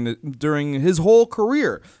was during his whole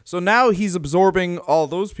career. So now he's absorbing all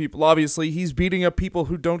those people. Obviously, he's beating up people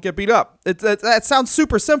who don't get beat up. That sounds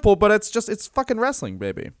super simple, but it's fucking wrestling,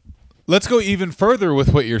 baby. Let's go even further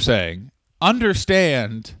with what you're saying.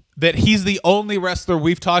 Understand that he's the only wrestler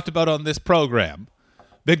we've talked about on this program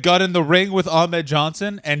that got in the ring with Ahmed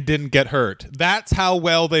Johnson and didn't get hurt. That's how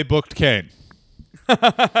well they booked Kane.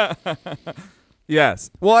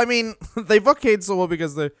 Yes. Well, I mean, they booked Kane so well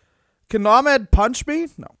because Can Ahmed punch me?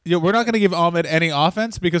 No. Yeah, we're not going to give Ahmed any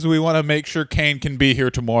offense because we want to make sure Kane can be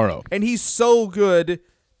here tomorrow. And he's so good.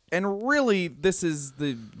 And really, this is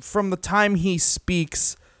from the time he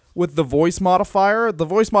speaks with the voice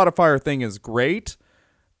modifier thing is great.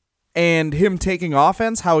 And him taking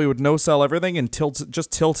offense, how he would no-sell everything and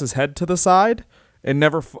just tilt his head to the side and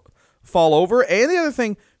never fall over. And the other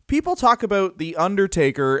thing, people talk about The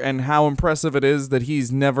Undertaker and how impressive it is that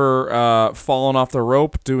he's never fallen off the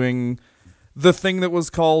rope doing the thing that was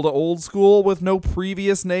called Old School with no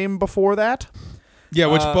previous name before that. Yeah,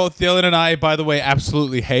 which both Dylan and I, by the way,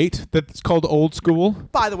 absolutely hate that it's called Old School.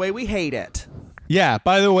 By the way, we hate it. Yeah,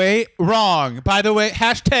 by the way, wrong. By the way,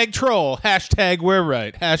 hashtag troll, hashtag we're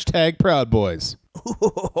right, hashtag Proud Boys.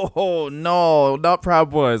 Oh, no, not Proud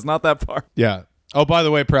Boys, not that part. Yeah. Oh, by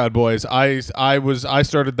the way, Proud Boys, I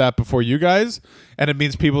started that before you guys, and it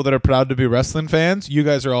means people that are proud to be wrestling fans. You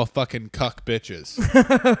guys are all fucking cuck bitches.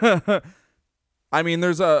 I mean,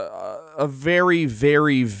 there's a very,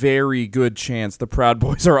 very, very good chance the Proud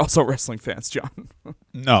Boys are also wrestling fans, John.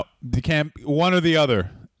 No, you can't. One or the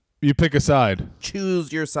other. You pick a side.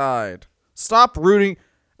 Choose your side. Stop rooting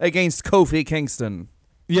against Kofi Kingston.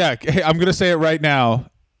 Yeah, I'm going to say it right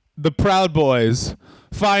now. The Proud Boys,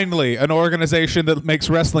 finally, an organization that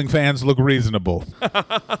makes wrestling fans look reasonable.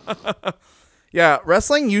 Yeah,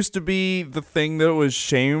 wrestling used to be the thing that was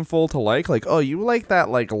shameful to like. Like, oh, you like that,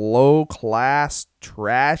 like, low-class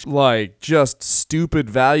trash, like, just stupid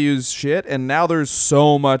values shit, and now there's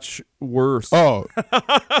so much worse. Oh.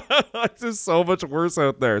 There's so much worse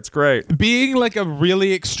out there. It's great. Being, like, a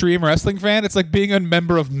really extreme wrestling fan, it's like being a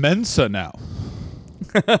member of Mensa now.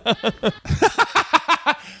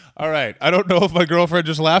 All right. I don't know if my girlfriend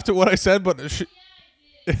just laughed at what I said, but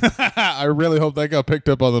I really hope that got picked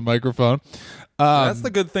up on the microphone. That's the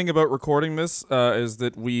good thing about recording this, is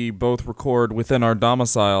that we both record within our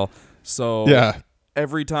domicile. So yeah.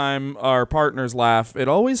 Every time our partners laugh, it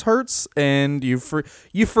always hurts, and you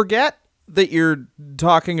forget that you're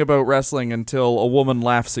talking about wrestling until a woman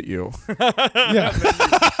laughs at you. Yeah.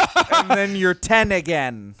 And then you're 10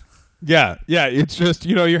 again. Yeah, it's just,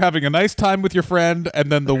 you're having a nice time with your friend,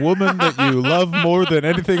 and then the woman that you love more than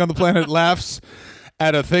anything on the planet laughs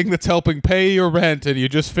at a thing that's helping pay your rent, and you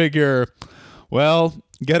just figure, well,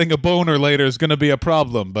 getting a boner later is going to be a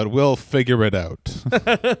problem, but we'll figure it out.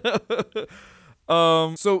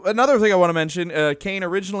 So another thing I want to mention, Kane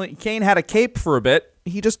had a cape for a bit.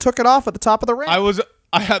 He just took it off at the top of the ramp.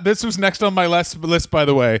 This was next on my list, by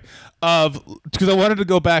the way, because I wanted to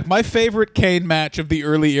go back. My favorite Kane match of the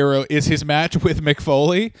early era is his match with Mick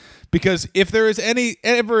Foley, because if there is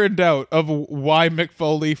ever in doubt of why Mick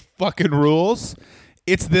Foley fucking rules,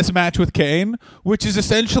 it's this match with Kane, which is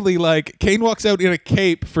essentially like Kane walks out in a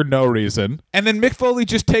cape for no reason, and then Mick Foley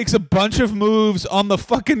just takes a bunch of moves on the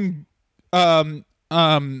fucking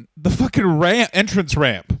entrance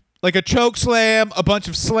ramp. Like a choke slam, a bunch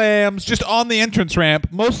of slams, just on the entrance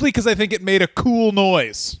ramp, mostly because I think it made a cool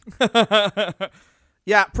noise.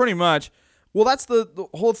 Yeah, pretty much. Well, that's the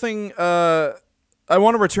whole thing. I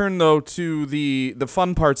want to return, though, to the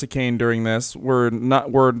fun parts of Kane during this. We're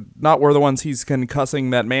not the ones he's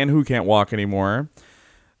concussing that man who can't walk anymore.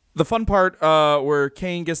 The fun part where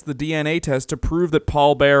Kane gets the DNA test to prove that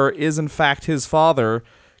Paul Bearer is, in fact, his father.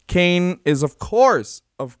 Kane is, of course,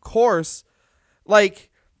 like...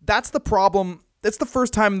 That's the problem. That's the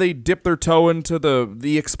first time they dip their toe into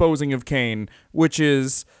the exposing of Kane, which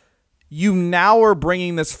is you now are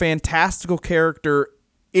bringing this fantastical character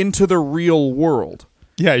into the real world.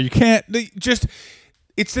 Yeah, you can't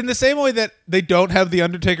it's in the same way that they don't have The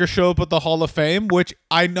Undertaker show up at the Hall of Fame, which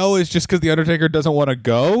I know is just because The Undertaker doesn't want to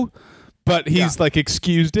go, but he's like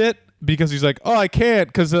excused it because he's like, oh, I can't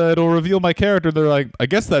because it'll reveal my character. They're like, I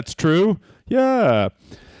guess that's true. Yeah.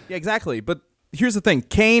 Yeah, exactly. But here's the thing.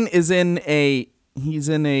 Kane is in a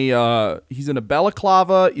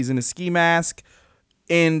balaclava, he's in a ski mask,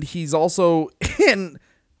 and he's also in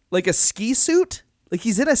like a ski suit. Like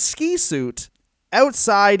he's in a ski suit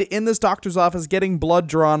outside in this doctor's office getting blood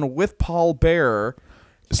drawn with Paul Bearer.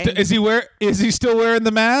 Is he still wearing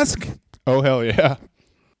the mask? Oh hell yeah.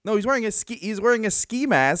 No, he's wearing a ski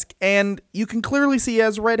mask, and you can clearly see he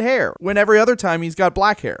has red hair when every other time he's got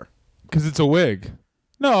black hair. Because it's a wig.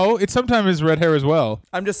 No, it's sometimes his red hair as well.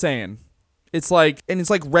 I'm just saying. It's like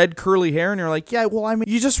red curly hair, and you're like, yeah, well, I mean,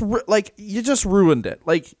 you just ruined it.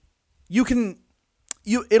 Like,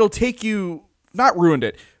 it'll take you, not ruined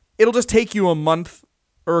it. It'll just take you a month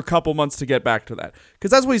or a couple months to get back to that.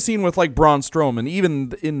 Because as we've seen with like Braun Strowman,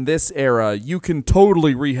 even in this era, you can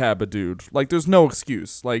totally rehab a dude. Like, there's no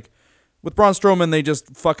excuse. Like, with Braun Strowman, they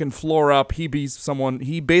just fucking floor up. He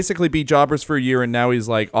basically beat jobbers for a year, and now he's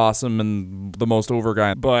like awesome and the most over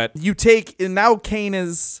guy. But now Kane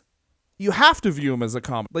is, you have to view him as a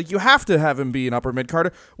comic. Like, you have to have him be an upper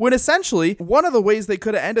mid-carder. When essentially, one of the ways they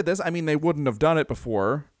could have ended this, I mean, they wouldn't have done it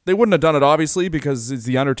before. They wouldn't have done it, obviously, because it's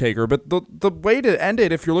The Undertaker. But the way to end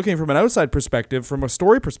it, if you're looking from an outside perspective, from a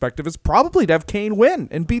story perspective, is probably to have Kane win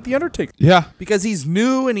and beat The Undertaker. Yeah. Because he's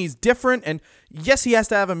new and he's different. And yes, he has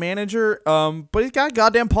to have a manager, but he's got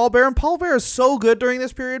goddamn Paul Bearer. And Paul Bearer is so good during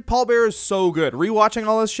this period. Paul Bearer is so good. Rewatching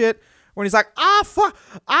all this shit, when he's like,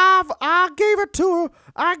 I gave it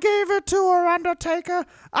to her, Undertaker.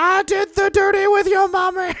 I did the dirty with your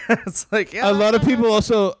mommy. It's like, yeah. A lot of people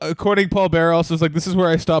also, according Paul Bearer, also is like, this is where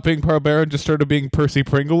I stopped being Paul Bearer and just started being Percy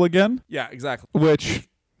Pringle again. Yeah, exactly. Which,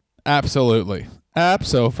 absolutely.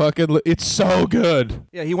 Abso-fucking, it's so good.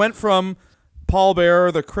 Yeah, he went from Paul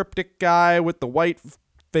Bearer, the cryptic guy with the white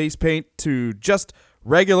face paint, to just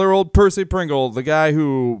regular old Percy Pringle, the guy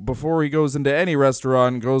who, before he goes into any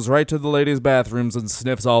restaurant, goes right to the ladies' bathrooms and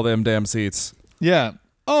sniffs all them damn seats. Yeah.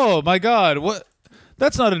 Oh my God! What?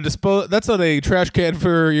 That's not a trash can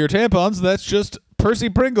for your tampons. That's just Percy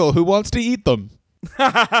Pringle who wants to eat them. All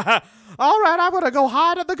right, I'm gonna go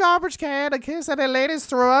hide in the garbage can in case any ladies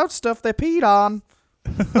throw out stuff they peed on.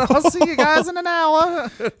 I'll see you guys in an hour.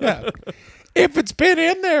 Yeah. If it's been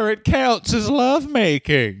in there, it counts as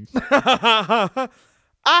lovemaking. I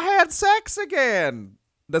had sex again.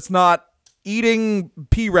 That's not eating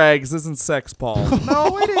pee rags. Isn't sex, Paul?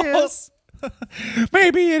 No, it is.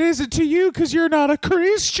 Maybe it isn't to you because you're not a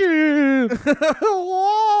Christian.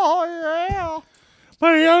 Oh, yeah.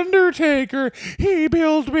 My Undertaker, he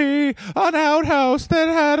built me an outhouse that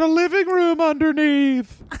had a living room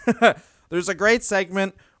underneath. There's a great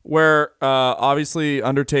segment where obviously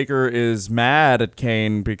Undertaker is mad at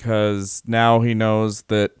Kane because now he knows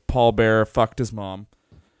that Paul Bearer fucked his mom.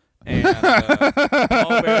 And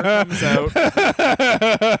Paul Bearer comes out.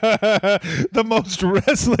 The most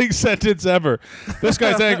wrestling sentence ever. This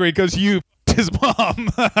guy's angry because you f***ed his mom.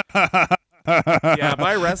 Yeah,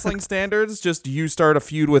 by wrestling standards, just you start a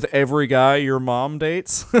feud with every guy your mom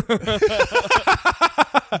dates.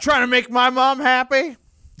 Trying to make my mom happy?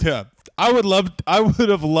 Yeah. I would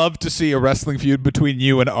have loved to see a wrestling feud between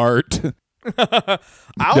you and Art. I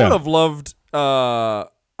would have loved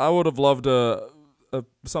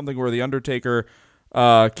something where the Undertaker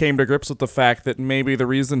came to grips with the fact that maybe the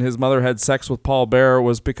reason his mother had sex with Paul Bearer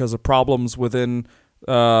was because of problems within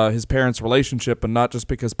his parents' relationship, and not just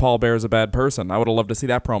because Paul Bearer is a bad person. I would have loved to see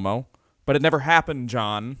that promo, but it never happened,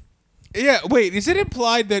 John. Yeah, wait, is it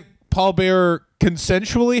implied that Paul Bearer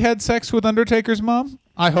consensually had sex with Undertaker's mom?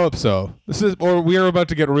 I hope so. Or we are about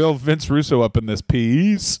to get real Vince Russo up in this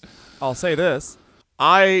piece. I'll say this.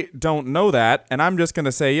 I don't know that, and I'm just going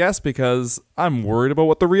to say yes because I'm worried about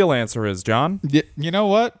what the real answer is, John. You know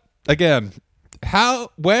what? Again,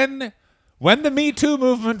 when the Me Too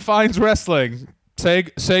movement finds wrestling,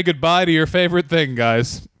 say goodbye to your favorite thing,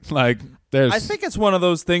 guys. I think it's one of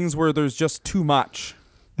those things where there's just too much.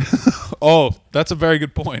 Oh, that's a very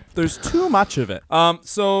good point. There's too much of it.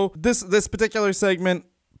 So this particular segment,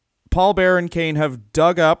 Paul Bearer and Kane have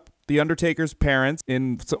dug up the Undertaker's parents,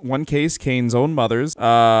 in one case, Kane's own mother's,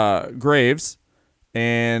 graves,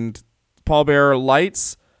 and Paul Bearer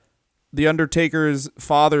lights the Undertaker's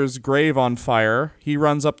father's grave on fire. He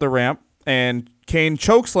runs up the ramp, and Kane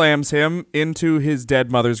chokeslams him into his dead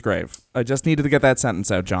mother's grave. I just needed to get that sentence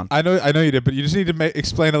out, John. I know you did, but you just need to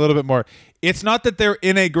explain a little bit more. It's not that they're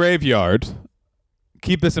in a graveyard.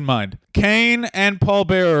 Keep this in mind. Kane and Paul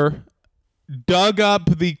Bearer dug up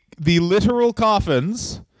the literal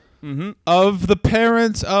coffins of the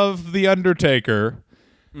parents of the Undertaker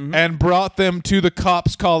and brought them to the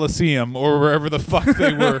Cops Coliseum or wherever the fuck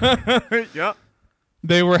they were. Yep.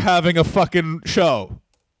 They were having a fucking show.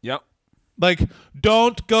 Yep.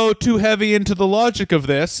 Don't go too heavy into the logic of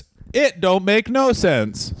this. It don't make no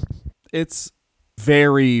sense. It's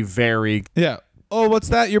very, very... Yeah. Oh, what's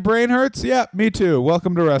that? Your brain hurts? Yeah, me too.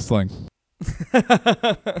 Welcome to wrestling.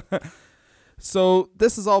 So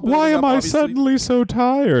this is all... Why am I obviously... suddenly so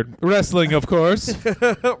tired? Wrestling, of course.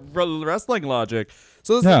 Wrestling logic.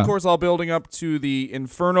 So this is, of course, all building up to the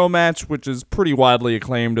Inferno match, which is pretty widely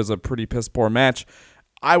acclaimed as a pretty piss-poor match.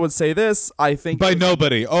 I would say this, I think... By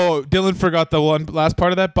nobody. Oh, Dylan forgot the last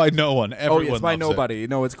part of that. By no one. Everyone yes, by loves nobody.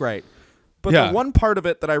 No, it's great. But Yeah. the one part of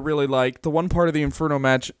it that I really like, the one part of the Inferno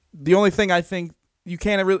match, the only thing I think you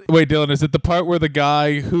can't really... Wait, Dylan, is it the part where the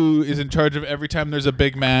guy who is in charge of every time there's a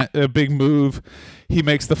big big move, he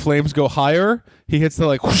makes the flames go higher? He hits the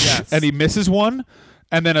whoosh, Yes. and he misses one,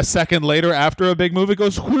 and then a second later after a big move it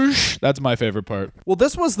goes whoosh. That's my favorite part. Well,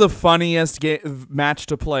 this was the funniest match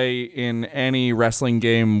to play in any wrestling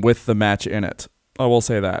game with the match in it. I will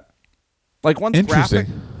say that. Once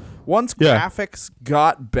Interesting. graphics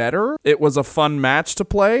got better, it was a fun match to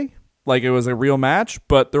play. It was a real match,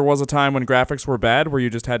 but there was a time when graphics were bad where you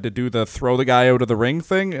just had to do the throw the guy out of the ring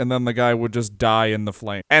thing, and then the guy would just die in the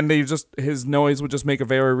flame. And his noise would just make a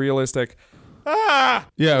very realistic, ah!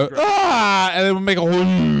 Yeah. Ah! And it would make a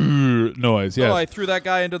whoosh noise. Yeah. Oh, I threw that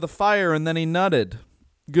guy into the fire and then he nutted.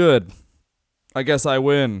 Good. I guess I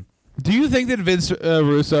win. Do you think that Vince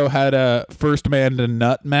Russo had a first man to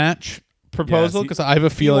nut match proposal? Yes, Because I have a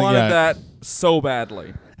feeling he wanted that so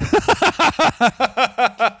badly.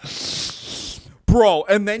 Bro,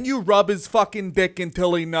 and then you rub his fucking dick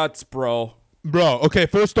until he nuts, bro. Bro, okay,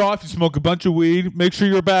 first off, you smoke a bunch of weed. Make sure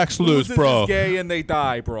your back's loose, Loses bro. is gay and they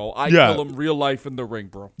die, bro. I Yeah. kill him real life in the ring,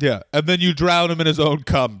 bro. Yeah, and then you drown him in his own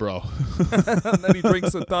cum, bro. And then he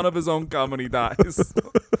drinks a ton of his own cum and he dies.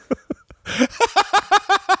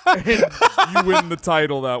 And you win the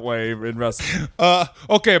title that way in wrestling.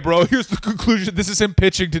 Okay, bro, here's the conclusion. This is him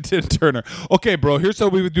pitching to Tim Turner. Okay, bro, here's how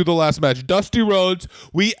we would do the last match. Dusty Rhodes,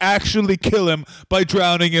 we actually kill him by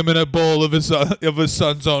drowning him in a bowl of his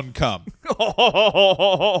son's own cum.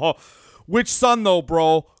 Which son, though,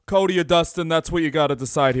 bro? Cody or Dustin? That's what you got to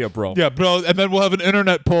decide here, bro. Yeah, bro, and then we'll have an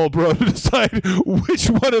internet poll, bro, to decide which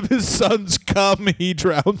one of his sons' cum he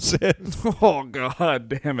drowns in. Oh, god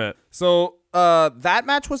damn it. So, that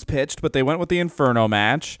match was pitched, but they went with the Inferno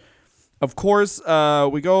match. Of course,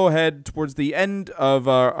 we go ahead towards the end of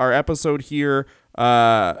our episode here.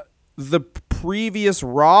 The previous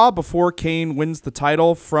Raw, before Kane wins the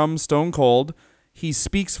title from Stone Cold, he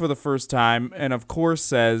speaks for the first time and, of course,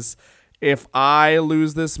 says, "If I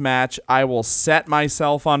lose this match, I will set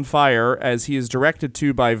myself on fire," as he is directed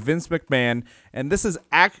to by Vince McMahon. And this is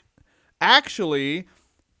actually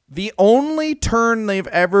the only turn they've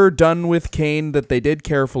ever done with Kane that they did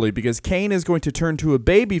carefully, because Kane is going to turn to a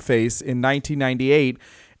babyface in 1998,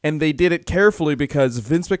 And they did it carefully because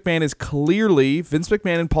Vince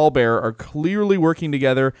McMahon and Paul Bearer are clearly working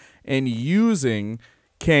together and using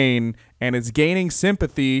Kane, and it's gaining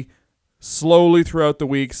sympathy slowly throughout the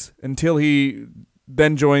weeks until he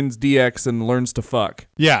then joins DX and learns to fuck.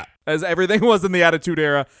 Yeah. As everything was in the Attitude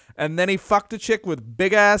Era. And then he fucked a chick with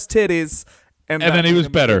big-ass titties. And then he was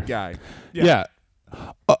better. Guy. Yeah.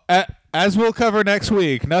 As we'll cover next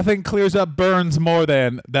week, nothing clears up burns more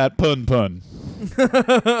than that pun.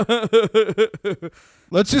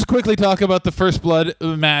 Let's just quickly talk about the First Blood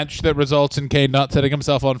match that results in Kane not setting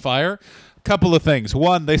himself on fire. Couple of things.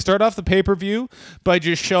 One, they start off the pay-per-view by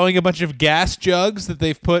just showing a bunch of gas jugs that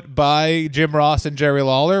they've put by Jim Ross and Jerry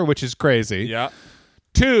Lawler, which is crazy. Yeah.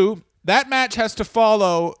 Two, that match has to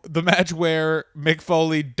follow the match where Mick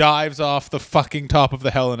Foley dives off the fucking top of the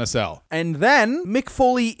Hell in a Cell. And then Mick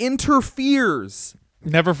Foley interferes.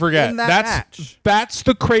 Never forget. In that match. That's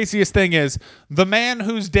the craziest thing is the man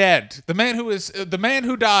who's dead, the man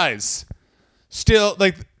who dies. Still,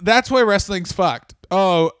 like, that's why wrestling's fucked.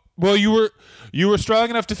 Oh, well, you were strong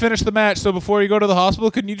enough to finish the match, so before you go to the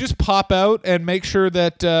hospital, couldn't you just pop out and make sure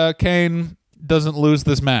that Kane doesn't lose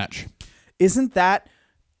this match? Isn't that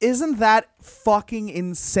fucking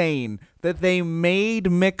insane that they made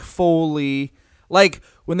Mick Foley, like,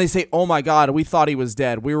 when they say, oh my God, we thought he was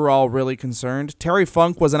dead, we were all really concerned. Terry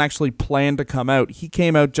Funk wasn't actually planned to come out. He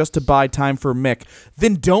came out just to buy time for Mick.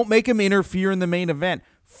 Then don't make him interfere in the main event.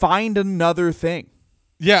 Find another thing.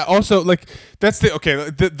 Yeah, also, like, that's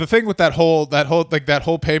the thing with that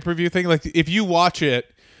whole pay-per-view thing, like, if you watch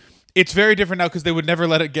it, it's very different now because they would never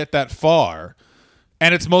let it get that far,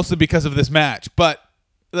 and it's mostly because of this match. But,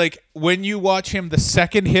 like, when you watch him, the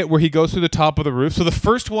second hit where he goes through the top of the roof, so the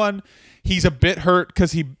first one, he's a bit hurt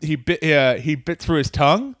because he bit through his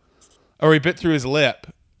tongue, or he bit through his lip,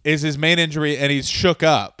 is his main injury, and he's shook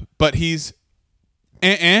up, but he's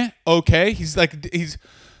okay.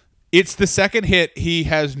 It's the second hit he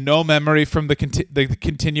has no memory from the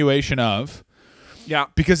continuation of. Yeah.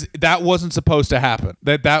 Because that wasn't supposed to happen.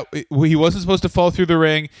 That he wasn't supposed to fall through the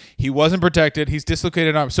ring. He wasn't protected. He's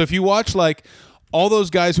dislocated arm. So if you watch, like, all those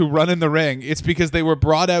guys who run in the ring, it's because they were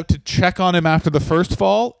brought out to check on him after the first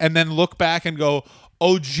fall and then look back and go,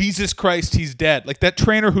 oh, Jesus Christ, he's dead. Like that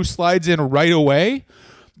trainer who slides in right away,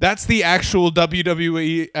 that's the actual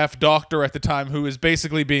WWEF doctor at the time who is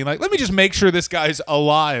basically being like, let me just make sure this guy's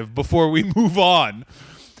alive before we move on.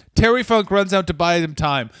 Terry Funk runs out to buy him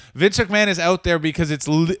time. Vince McMahon is out there because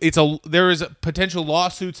there is potential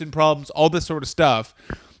lawsuits and problems, all this sort of stuff.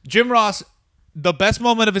 Jim Ross, the best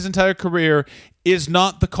moment of his entire career is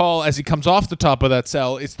not the call as he comes off the top of that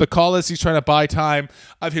cell. It's the call as he's trying to buy time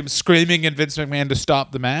of him screaming at Vince McMahon to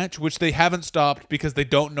stop the match, which they haven't stopped because they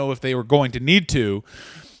don't know if they were going to need to.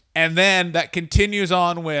 And then that continues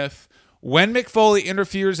on with when Mick Foley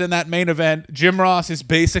interferes in that main event, Jim Ross is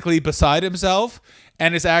basically beside himself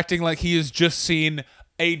and is acting like he has just seen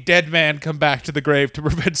a dead man come back to the grave to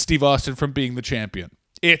prevent Steve Austin from being the champion.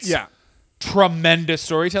 It's tremendous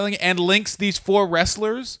storytelling and links these four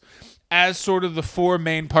wrestlers as sort of the four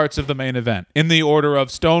main parts of the main event in the order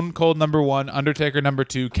of Stone Cold number 1, Undertaker number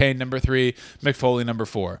 2, Kane number 3, Mick Foley number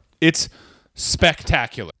 4. It's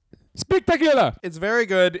spectacular. Spectacular. It's very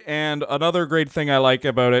good, and another great thing I like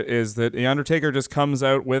about it is that The Undertaker just comes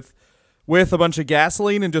out with a bunch of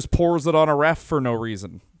gasoline and just pours it on a ref for no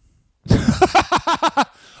reason.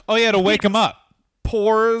 Oh, yeah, to wake him up.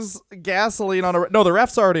 Pours gasoline on a ref. No, the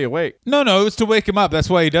ref's already awake. No, it was to wake him up. That's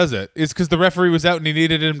why he does it. It's because the referee was out and he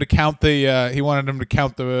needed him to count he wanted him to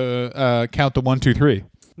count the 1, 2, 3.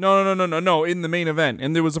 No, in the main event.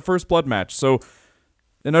 And there was a First Blood match, so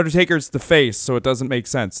an Undertaker's the face, so it doesn't make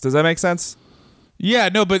sense. Does that make sense? Yeah,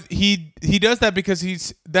 no, but he does that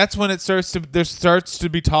because that's when there starts to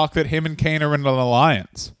be talk that him and Kane are in an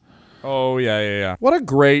alliance. Oh, yeah. What a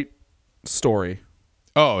great story.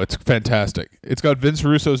 Oh, it's fantastic. It's got Vince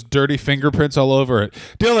Russo's dirty fingerprints all over it.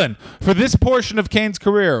 Dylan, for this portion of Kane's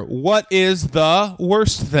career, what is the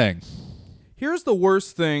worst thing? Here's the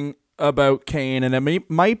worst thing about Kane, and it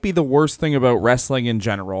might be the worst thing about wrestling in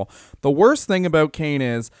general. The worst thing about Kane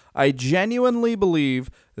is I genuinely believe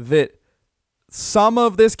that some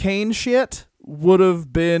of this Kane shit would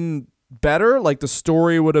have been better, like the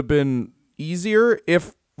story would have been easier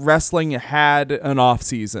if wrestling had an off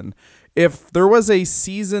season. If there was a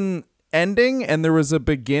season ending and there was a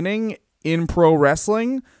beginning in pro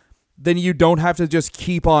wrestling, then you don't have to just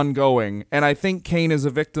keep on going. And I think Kane is a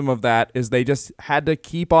victim of that, is they just had to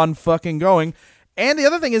keep on fucking going. And the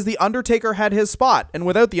other thing is The Undertaker had his spot. And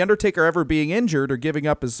without The Undertaker ever being injured or giving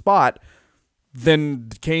up his spot, then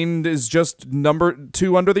Kane is just number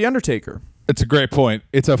 2 under The Undertaker. It's a great point.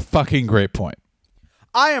 It's a fucking great point.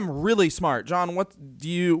 I am really smart. John, what's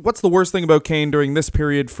the worst thing about Kane during this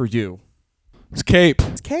period for you? It's cape.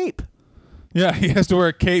 It's cape. Yeah, he has to wear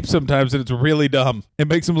a cape sometimes, and it's really dumb. It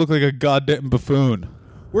makes him look like a goddamn buffoon.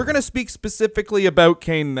 We're going to speak specifically about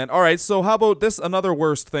Kane then. All right, so how about this another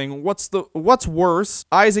worst thing? What's worse,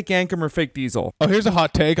 Isaac Yankem or Fake Diesel? Oh, here's a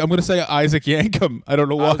hot take. I'm going to say Isaac Yankem. I don't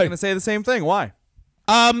know why. I was going to say the same thing. Why?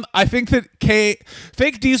 I think that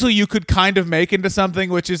Fake Diesel you could kind of make into something,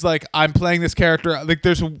 which is like, I'm playing this character. Like,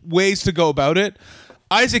 there's ways to go about it.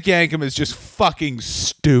 Isaac Yankem is just fucking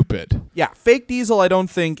stupid. Yeah, Fake Diesel, I don't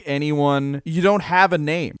think you don't have a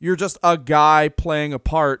name. You're just a guy playing a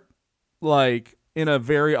part, like, in a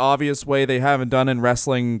very obvious way they haven't done in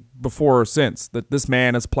wrestling before or since, that this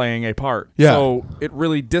man is playing a part. Yeah. So it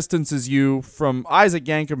really distances you from Isaac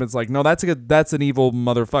Yankem. It's like, no, that's an evil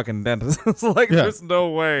motherfucking dentist. It's like, there's no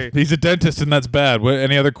way. He's a dentist and that's bad.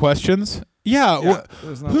 Any other questions? Yeah.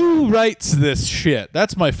 Who writes this shit?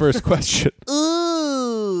 That's my first question.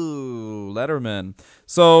 Ooh, Letterman.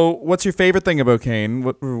 So, what's your favorite thing about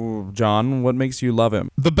Kane? John, what makes you love him?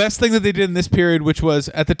 The best thing that they did in this period, which was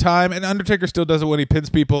at the time, and Undertaker still does it when he pins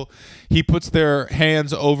people, he puts their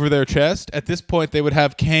hands over their chest. At this point, they would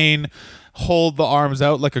have Kane hold the arms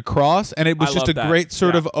out like a cross, and it was just a great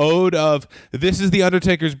sort of ode of, this is the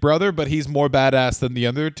Undertaker's brother, but he's more badass than the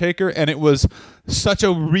Undertaker, and it was such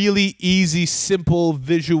a really easy, simple,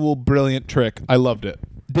 visual, brilliant trick. I loved it.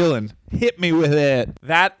 Dylan, hit me with it.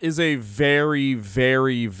 That is a very,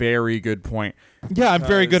 very, very good point. Yeah, I'm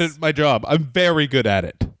very good at my job. I'm very good at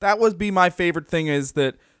it. That would be my favorite thing, is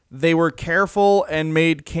that they were careful and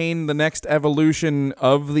made Kane the next evolution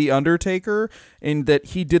of The Undertaker, in that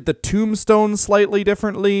he did the tombstone slightly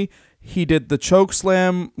differently. He did the choke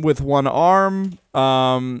slam with one arm.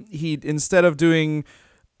 He, instead of doing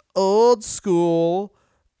old school,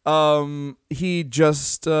 he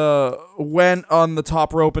just went on the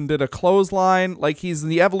top rope and did a clothesline. Like, he's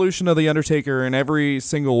the evolution of The Undertaker in every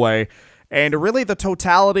single way. And really the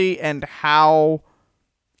totality and how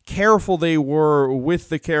careful they were with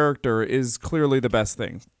the character is clearly the best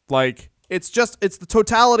thing. Like, it's the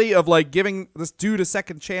totality of, like, giving this dude a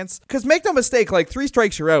second chance. Because make no mistake, like, 3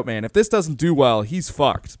 strikes you're out, man. If this doesn't do well, he's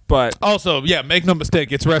fucked. But also, yeah, make no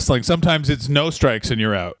mistake, it's wrestling. Sometimes it's no strikes and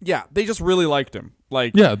you're out. Yeah, they just really liked him.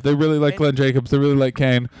 Like, yeah, they really like Glenn Jacobs. They really like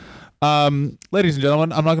Kane. Ladies and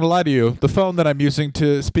gentlemen, I'm not going to lie to you. The phone that I'm using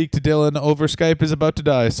to speak to Dylan over Skype is about to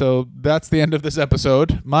die. So that's the end of this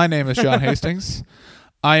episode. My name is John Hastings.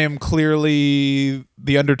 I am clearly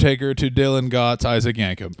the Undertaker to Dylan Gott's Isaac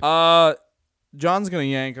Yankem. John's gonna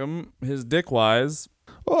yank him, his dick-wise.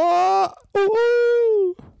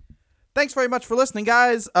 Thanks very much for listening,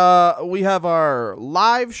 guys. We have our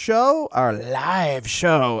live show.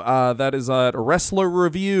 That is at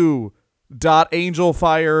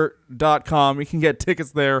wrestlerreview.angelfire.com. You can get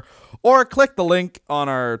tickets there, or click the link on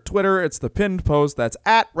our Twitter. It's the pinned post. That's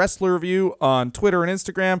at Wrestler Review on Twitter and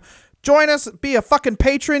Instagram. Join us, be a fucking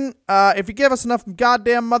patron. If you give us enough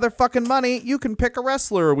goddamn motherfucking money, you can pick a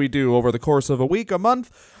wrestler we do over the course of a week, a month,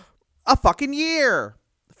 a fucking year.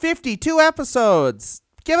 52 episodes.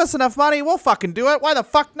 Give us enough money, we'll fucking do it. Why the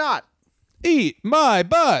fuck not? Eat my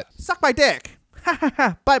butt. Suck my dick. Ha ha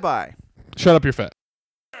ha. Bye-bye. Shut up, you're fat.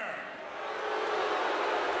 And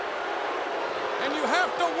you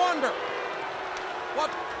have to wonder what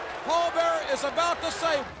Paul Bearer is about to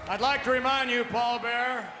say. I'd like to remind you, Paul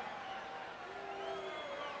Bearer,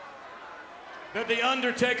 that The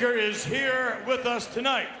Undertaker is here with us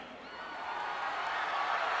tonight.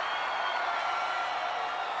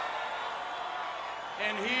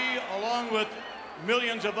 And he, along with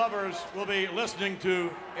millions of others, will be listening to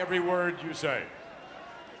every word you say.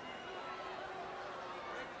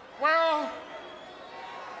 Well,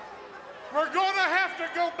 we're going to have to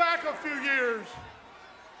go back a few years,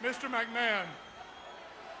 Mr. McMahon.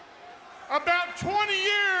 About 20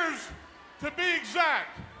 years, to be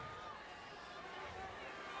exact.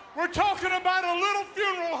 We're talking about a little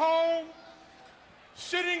funeral home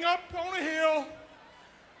sitting up on a hill,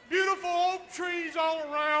 beautiful oak trees all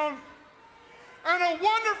around, and a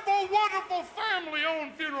wonderful, wonderful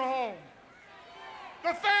family-owned funeral home.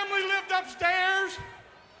 The family lived upstairs.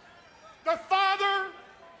 The father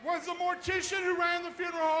was the mortician who ran the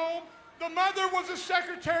funeral home. The mother was the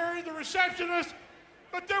secretary, the receptionist,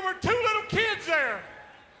 but there were 2 little kids there.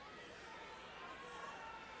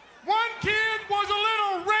 One kid was a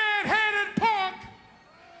little red-headed punk.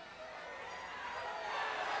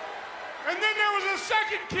 And then there was a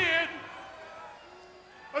second kid,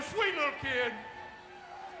 a sweet little kid,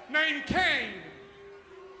 named Kane.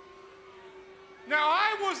 Now,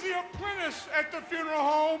 I was the apprentice at the funeral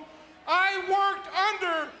home. I worked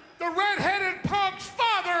under the red-headed punk's father.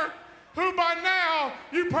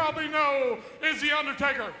 you probably know is The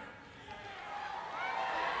Undertaker.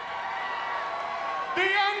 The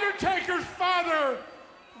Undertaker's father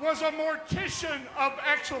was a mortician of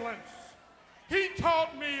excellence. He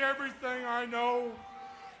taught me everything I know.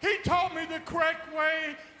 He taught me the correct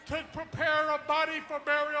way to prepare a body for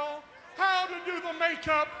burial, how to do the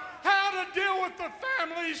makeup, how to deal with the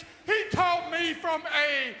families. He taught me from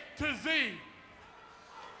A to Z.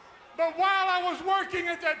 But while I was working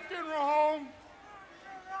at that funeral home,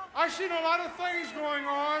 I seen a lot of things going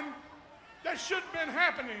on that shouldn't have been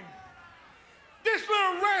happening. This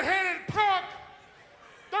little red-headed punk,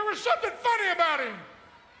 there was something funny about him.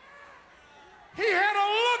 He had a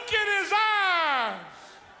look in his eyes.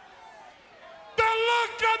 The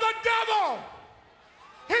look of the devil.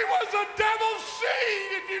 He was a devil's seed,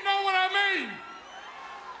 if you know what I mean.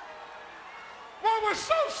 What was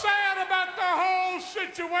so sad about the whole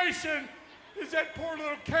situation is that poor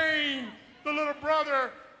little Kane, the little brother,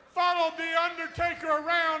 followed The Undertaker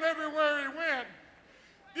around everywhere he went.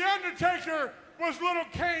 The Undertaker was little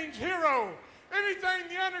Kane's hero. Anything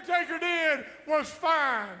The Undertaker did was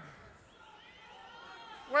fine.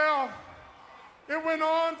 Well, it went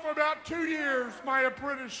on for about 2 years, my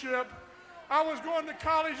apprenticeship. I was going to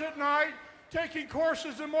college at night, taking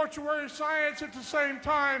courses in mortuary science at the same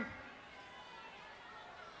time.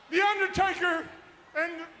 The Undertaker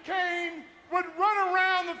and Kane would run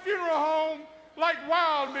around the funeral home like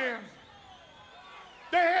wild men.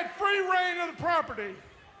 They had free reign of the property.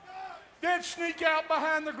 They'd sneak out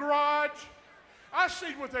behind the garage. I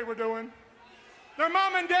see what they were doing. Their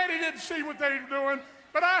mom and daddy didn't see what they were doing,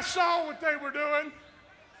 but I saw what they were doing.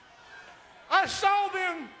 I saw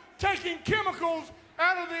them taking chemicals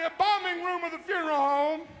out of the embalming room of the funeral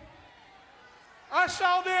home. I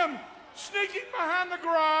saw them sneaking behind the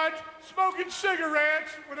garage, smoking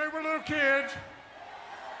cigarettes when they were little kids.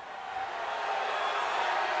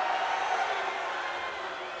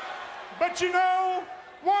 But you know,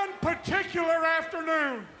 one particular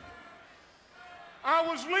afternoon, I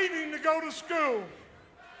was leaving to go to school.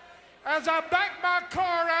 As I backed my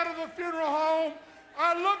car out of the funeral home,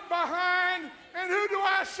 I looked behind, and who do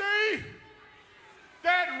I see?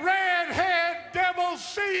 That red-head devil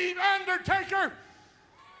seed Undertaker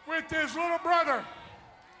with his little brother.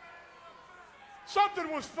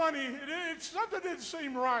 Something was funny. Something didn't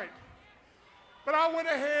seem right. But I went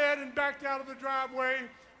ahead and backed out of the driveway,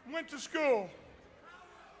 went to school.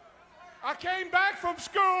 I came back from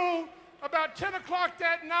school about 10 o'clock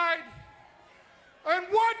that night, and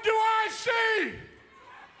what do I see?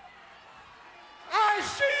 I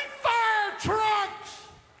see fire trucks.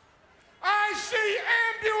 I see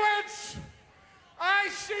ambulance. I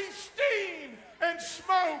see steam and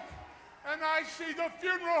smoke, and I see the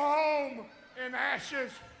funeral home in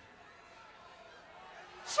ashes.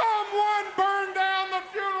 Someone burned down the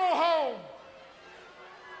funeral home.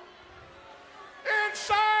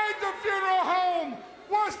 Inside the funeral home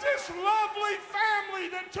was this lovely family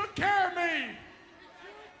that took care of me.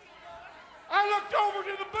 I looked over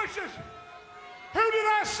to the bushes. Who did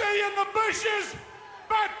I see in the bushes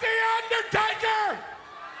but The Undertaker?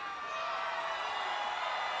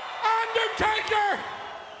 Undertaker,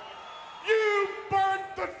 you burnt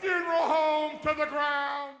the funeral home to the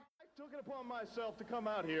ground. I took it upon myself to come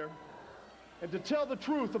out here and to tell the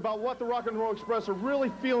truth about what the Rock and Roll Express are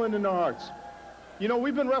really feeling in their hearts. You know,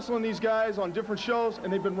 we've been wrestling these guys on different shows,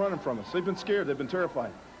 and they've been running from us. They've been scared. They've been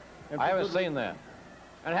terrified. And I haven't seen that.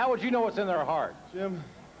 And how would you know what's in their heart? Jim,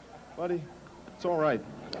 buddy, it's all right.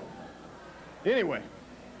 Anyway,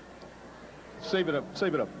 save it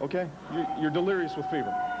up, okay? You're delirious with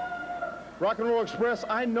fever. Rock and Roll Express,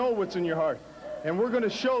 I know what's in your heart, and we're going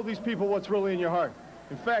to show these people what's really in your heart.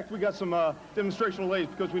 In fact, we got some demonstrational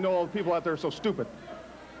aids because we know all the people out there are so stupid.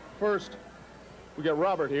 First, we got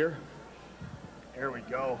Robert here. Here we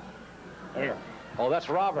go. There. Oh, that's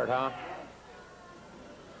Robert, huh?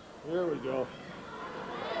 Here we go.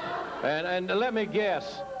 And let me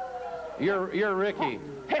guess, you're Ricky.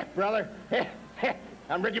 Hey, brother. Hey,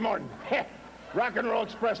 I'm Ricky Morton. Rock and Roll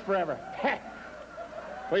Express forever.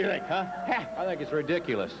 What do you think, huh? I think it's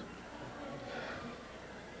ridiculous.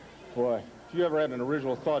 Boy, if you ever had an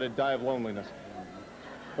original thought, it'd die of loneliness.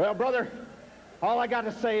 Well, brother, all I got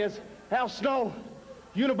to say is, Al Snow,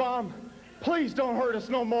 Unabomb, please don't hurt us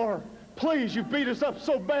no more. Please, you beat us up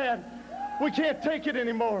so bad. We can't take it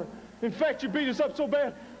anymore. In fact, you beat us up so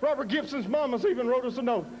bad, Robert Gibson's mama's even wrote us a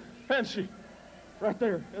note. And she, right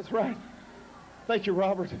there, that's right. Thank you,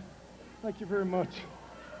 Robert. Thank you very much.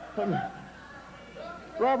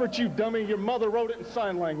 Robert, you dummy, your mother wrote it in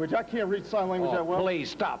sign language. I can't read sign language that well. Please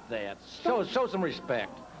stop that. Show some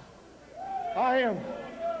respect. I am.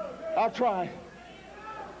 I'll try.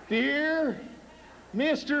 Dear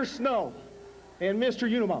Mr. Snow and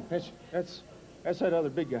Mr. Unabomber. That's that other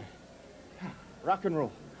big guy. Rock and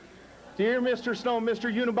roll. Dear Mr. Snow and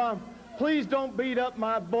Mr. Unabomber, please don't beat up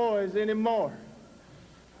my boys anymore.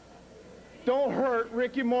 Don't hurt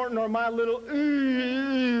Ricky Morton or my little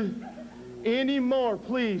anymore,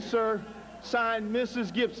 please, sir. Signed,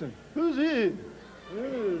 Mrs. Gibson. Who's it?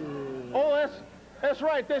 Oh, that's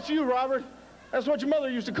right. That's you, Robert. That's what your mother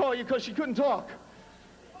used to call you because she couldn't talk.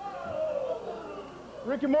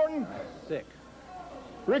 Ricky Morton? Sick.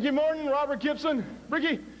 Ricky Morton, Robert Gibson.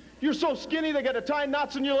 Ricky, you're so skinny they got to tie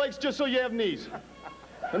knots in your legs just so you have knees.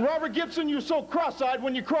 And Robert Gibson, you're so cross-eyed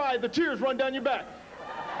when you cry, the tears run down your back.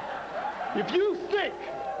 If you think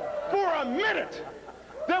for a minute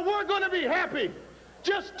that we're going to be happy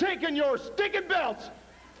just taking your stinking belts,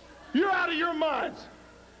 you're out of your minds.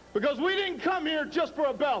 Because we didn't come here just for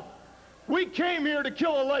a belt. We came here to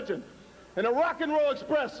kill a legend. And the Rock and Roll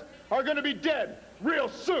Express are going to be dead real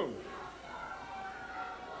soon.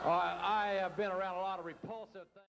 I have been around a lot of repulsive things.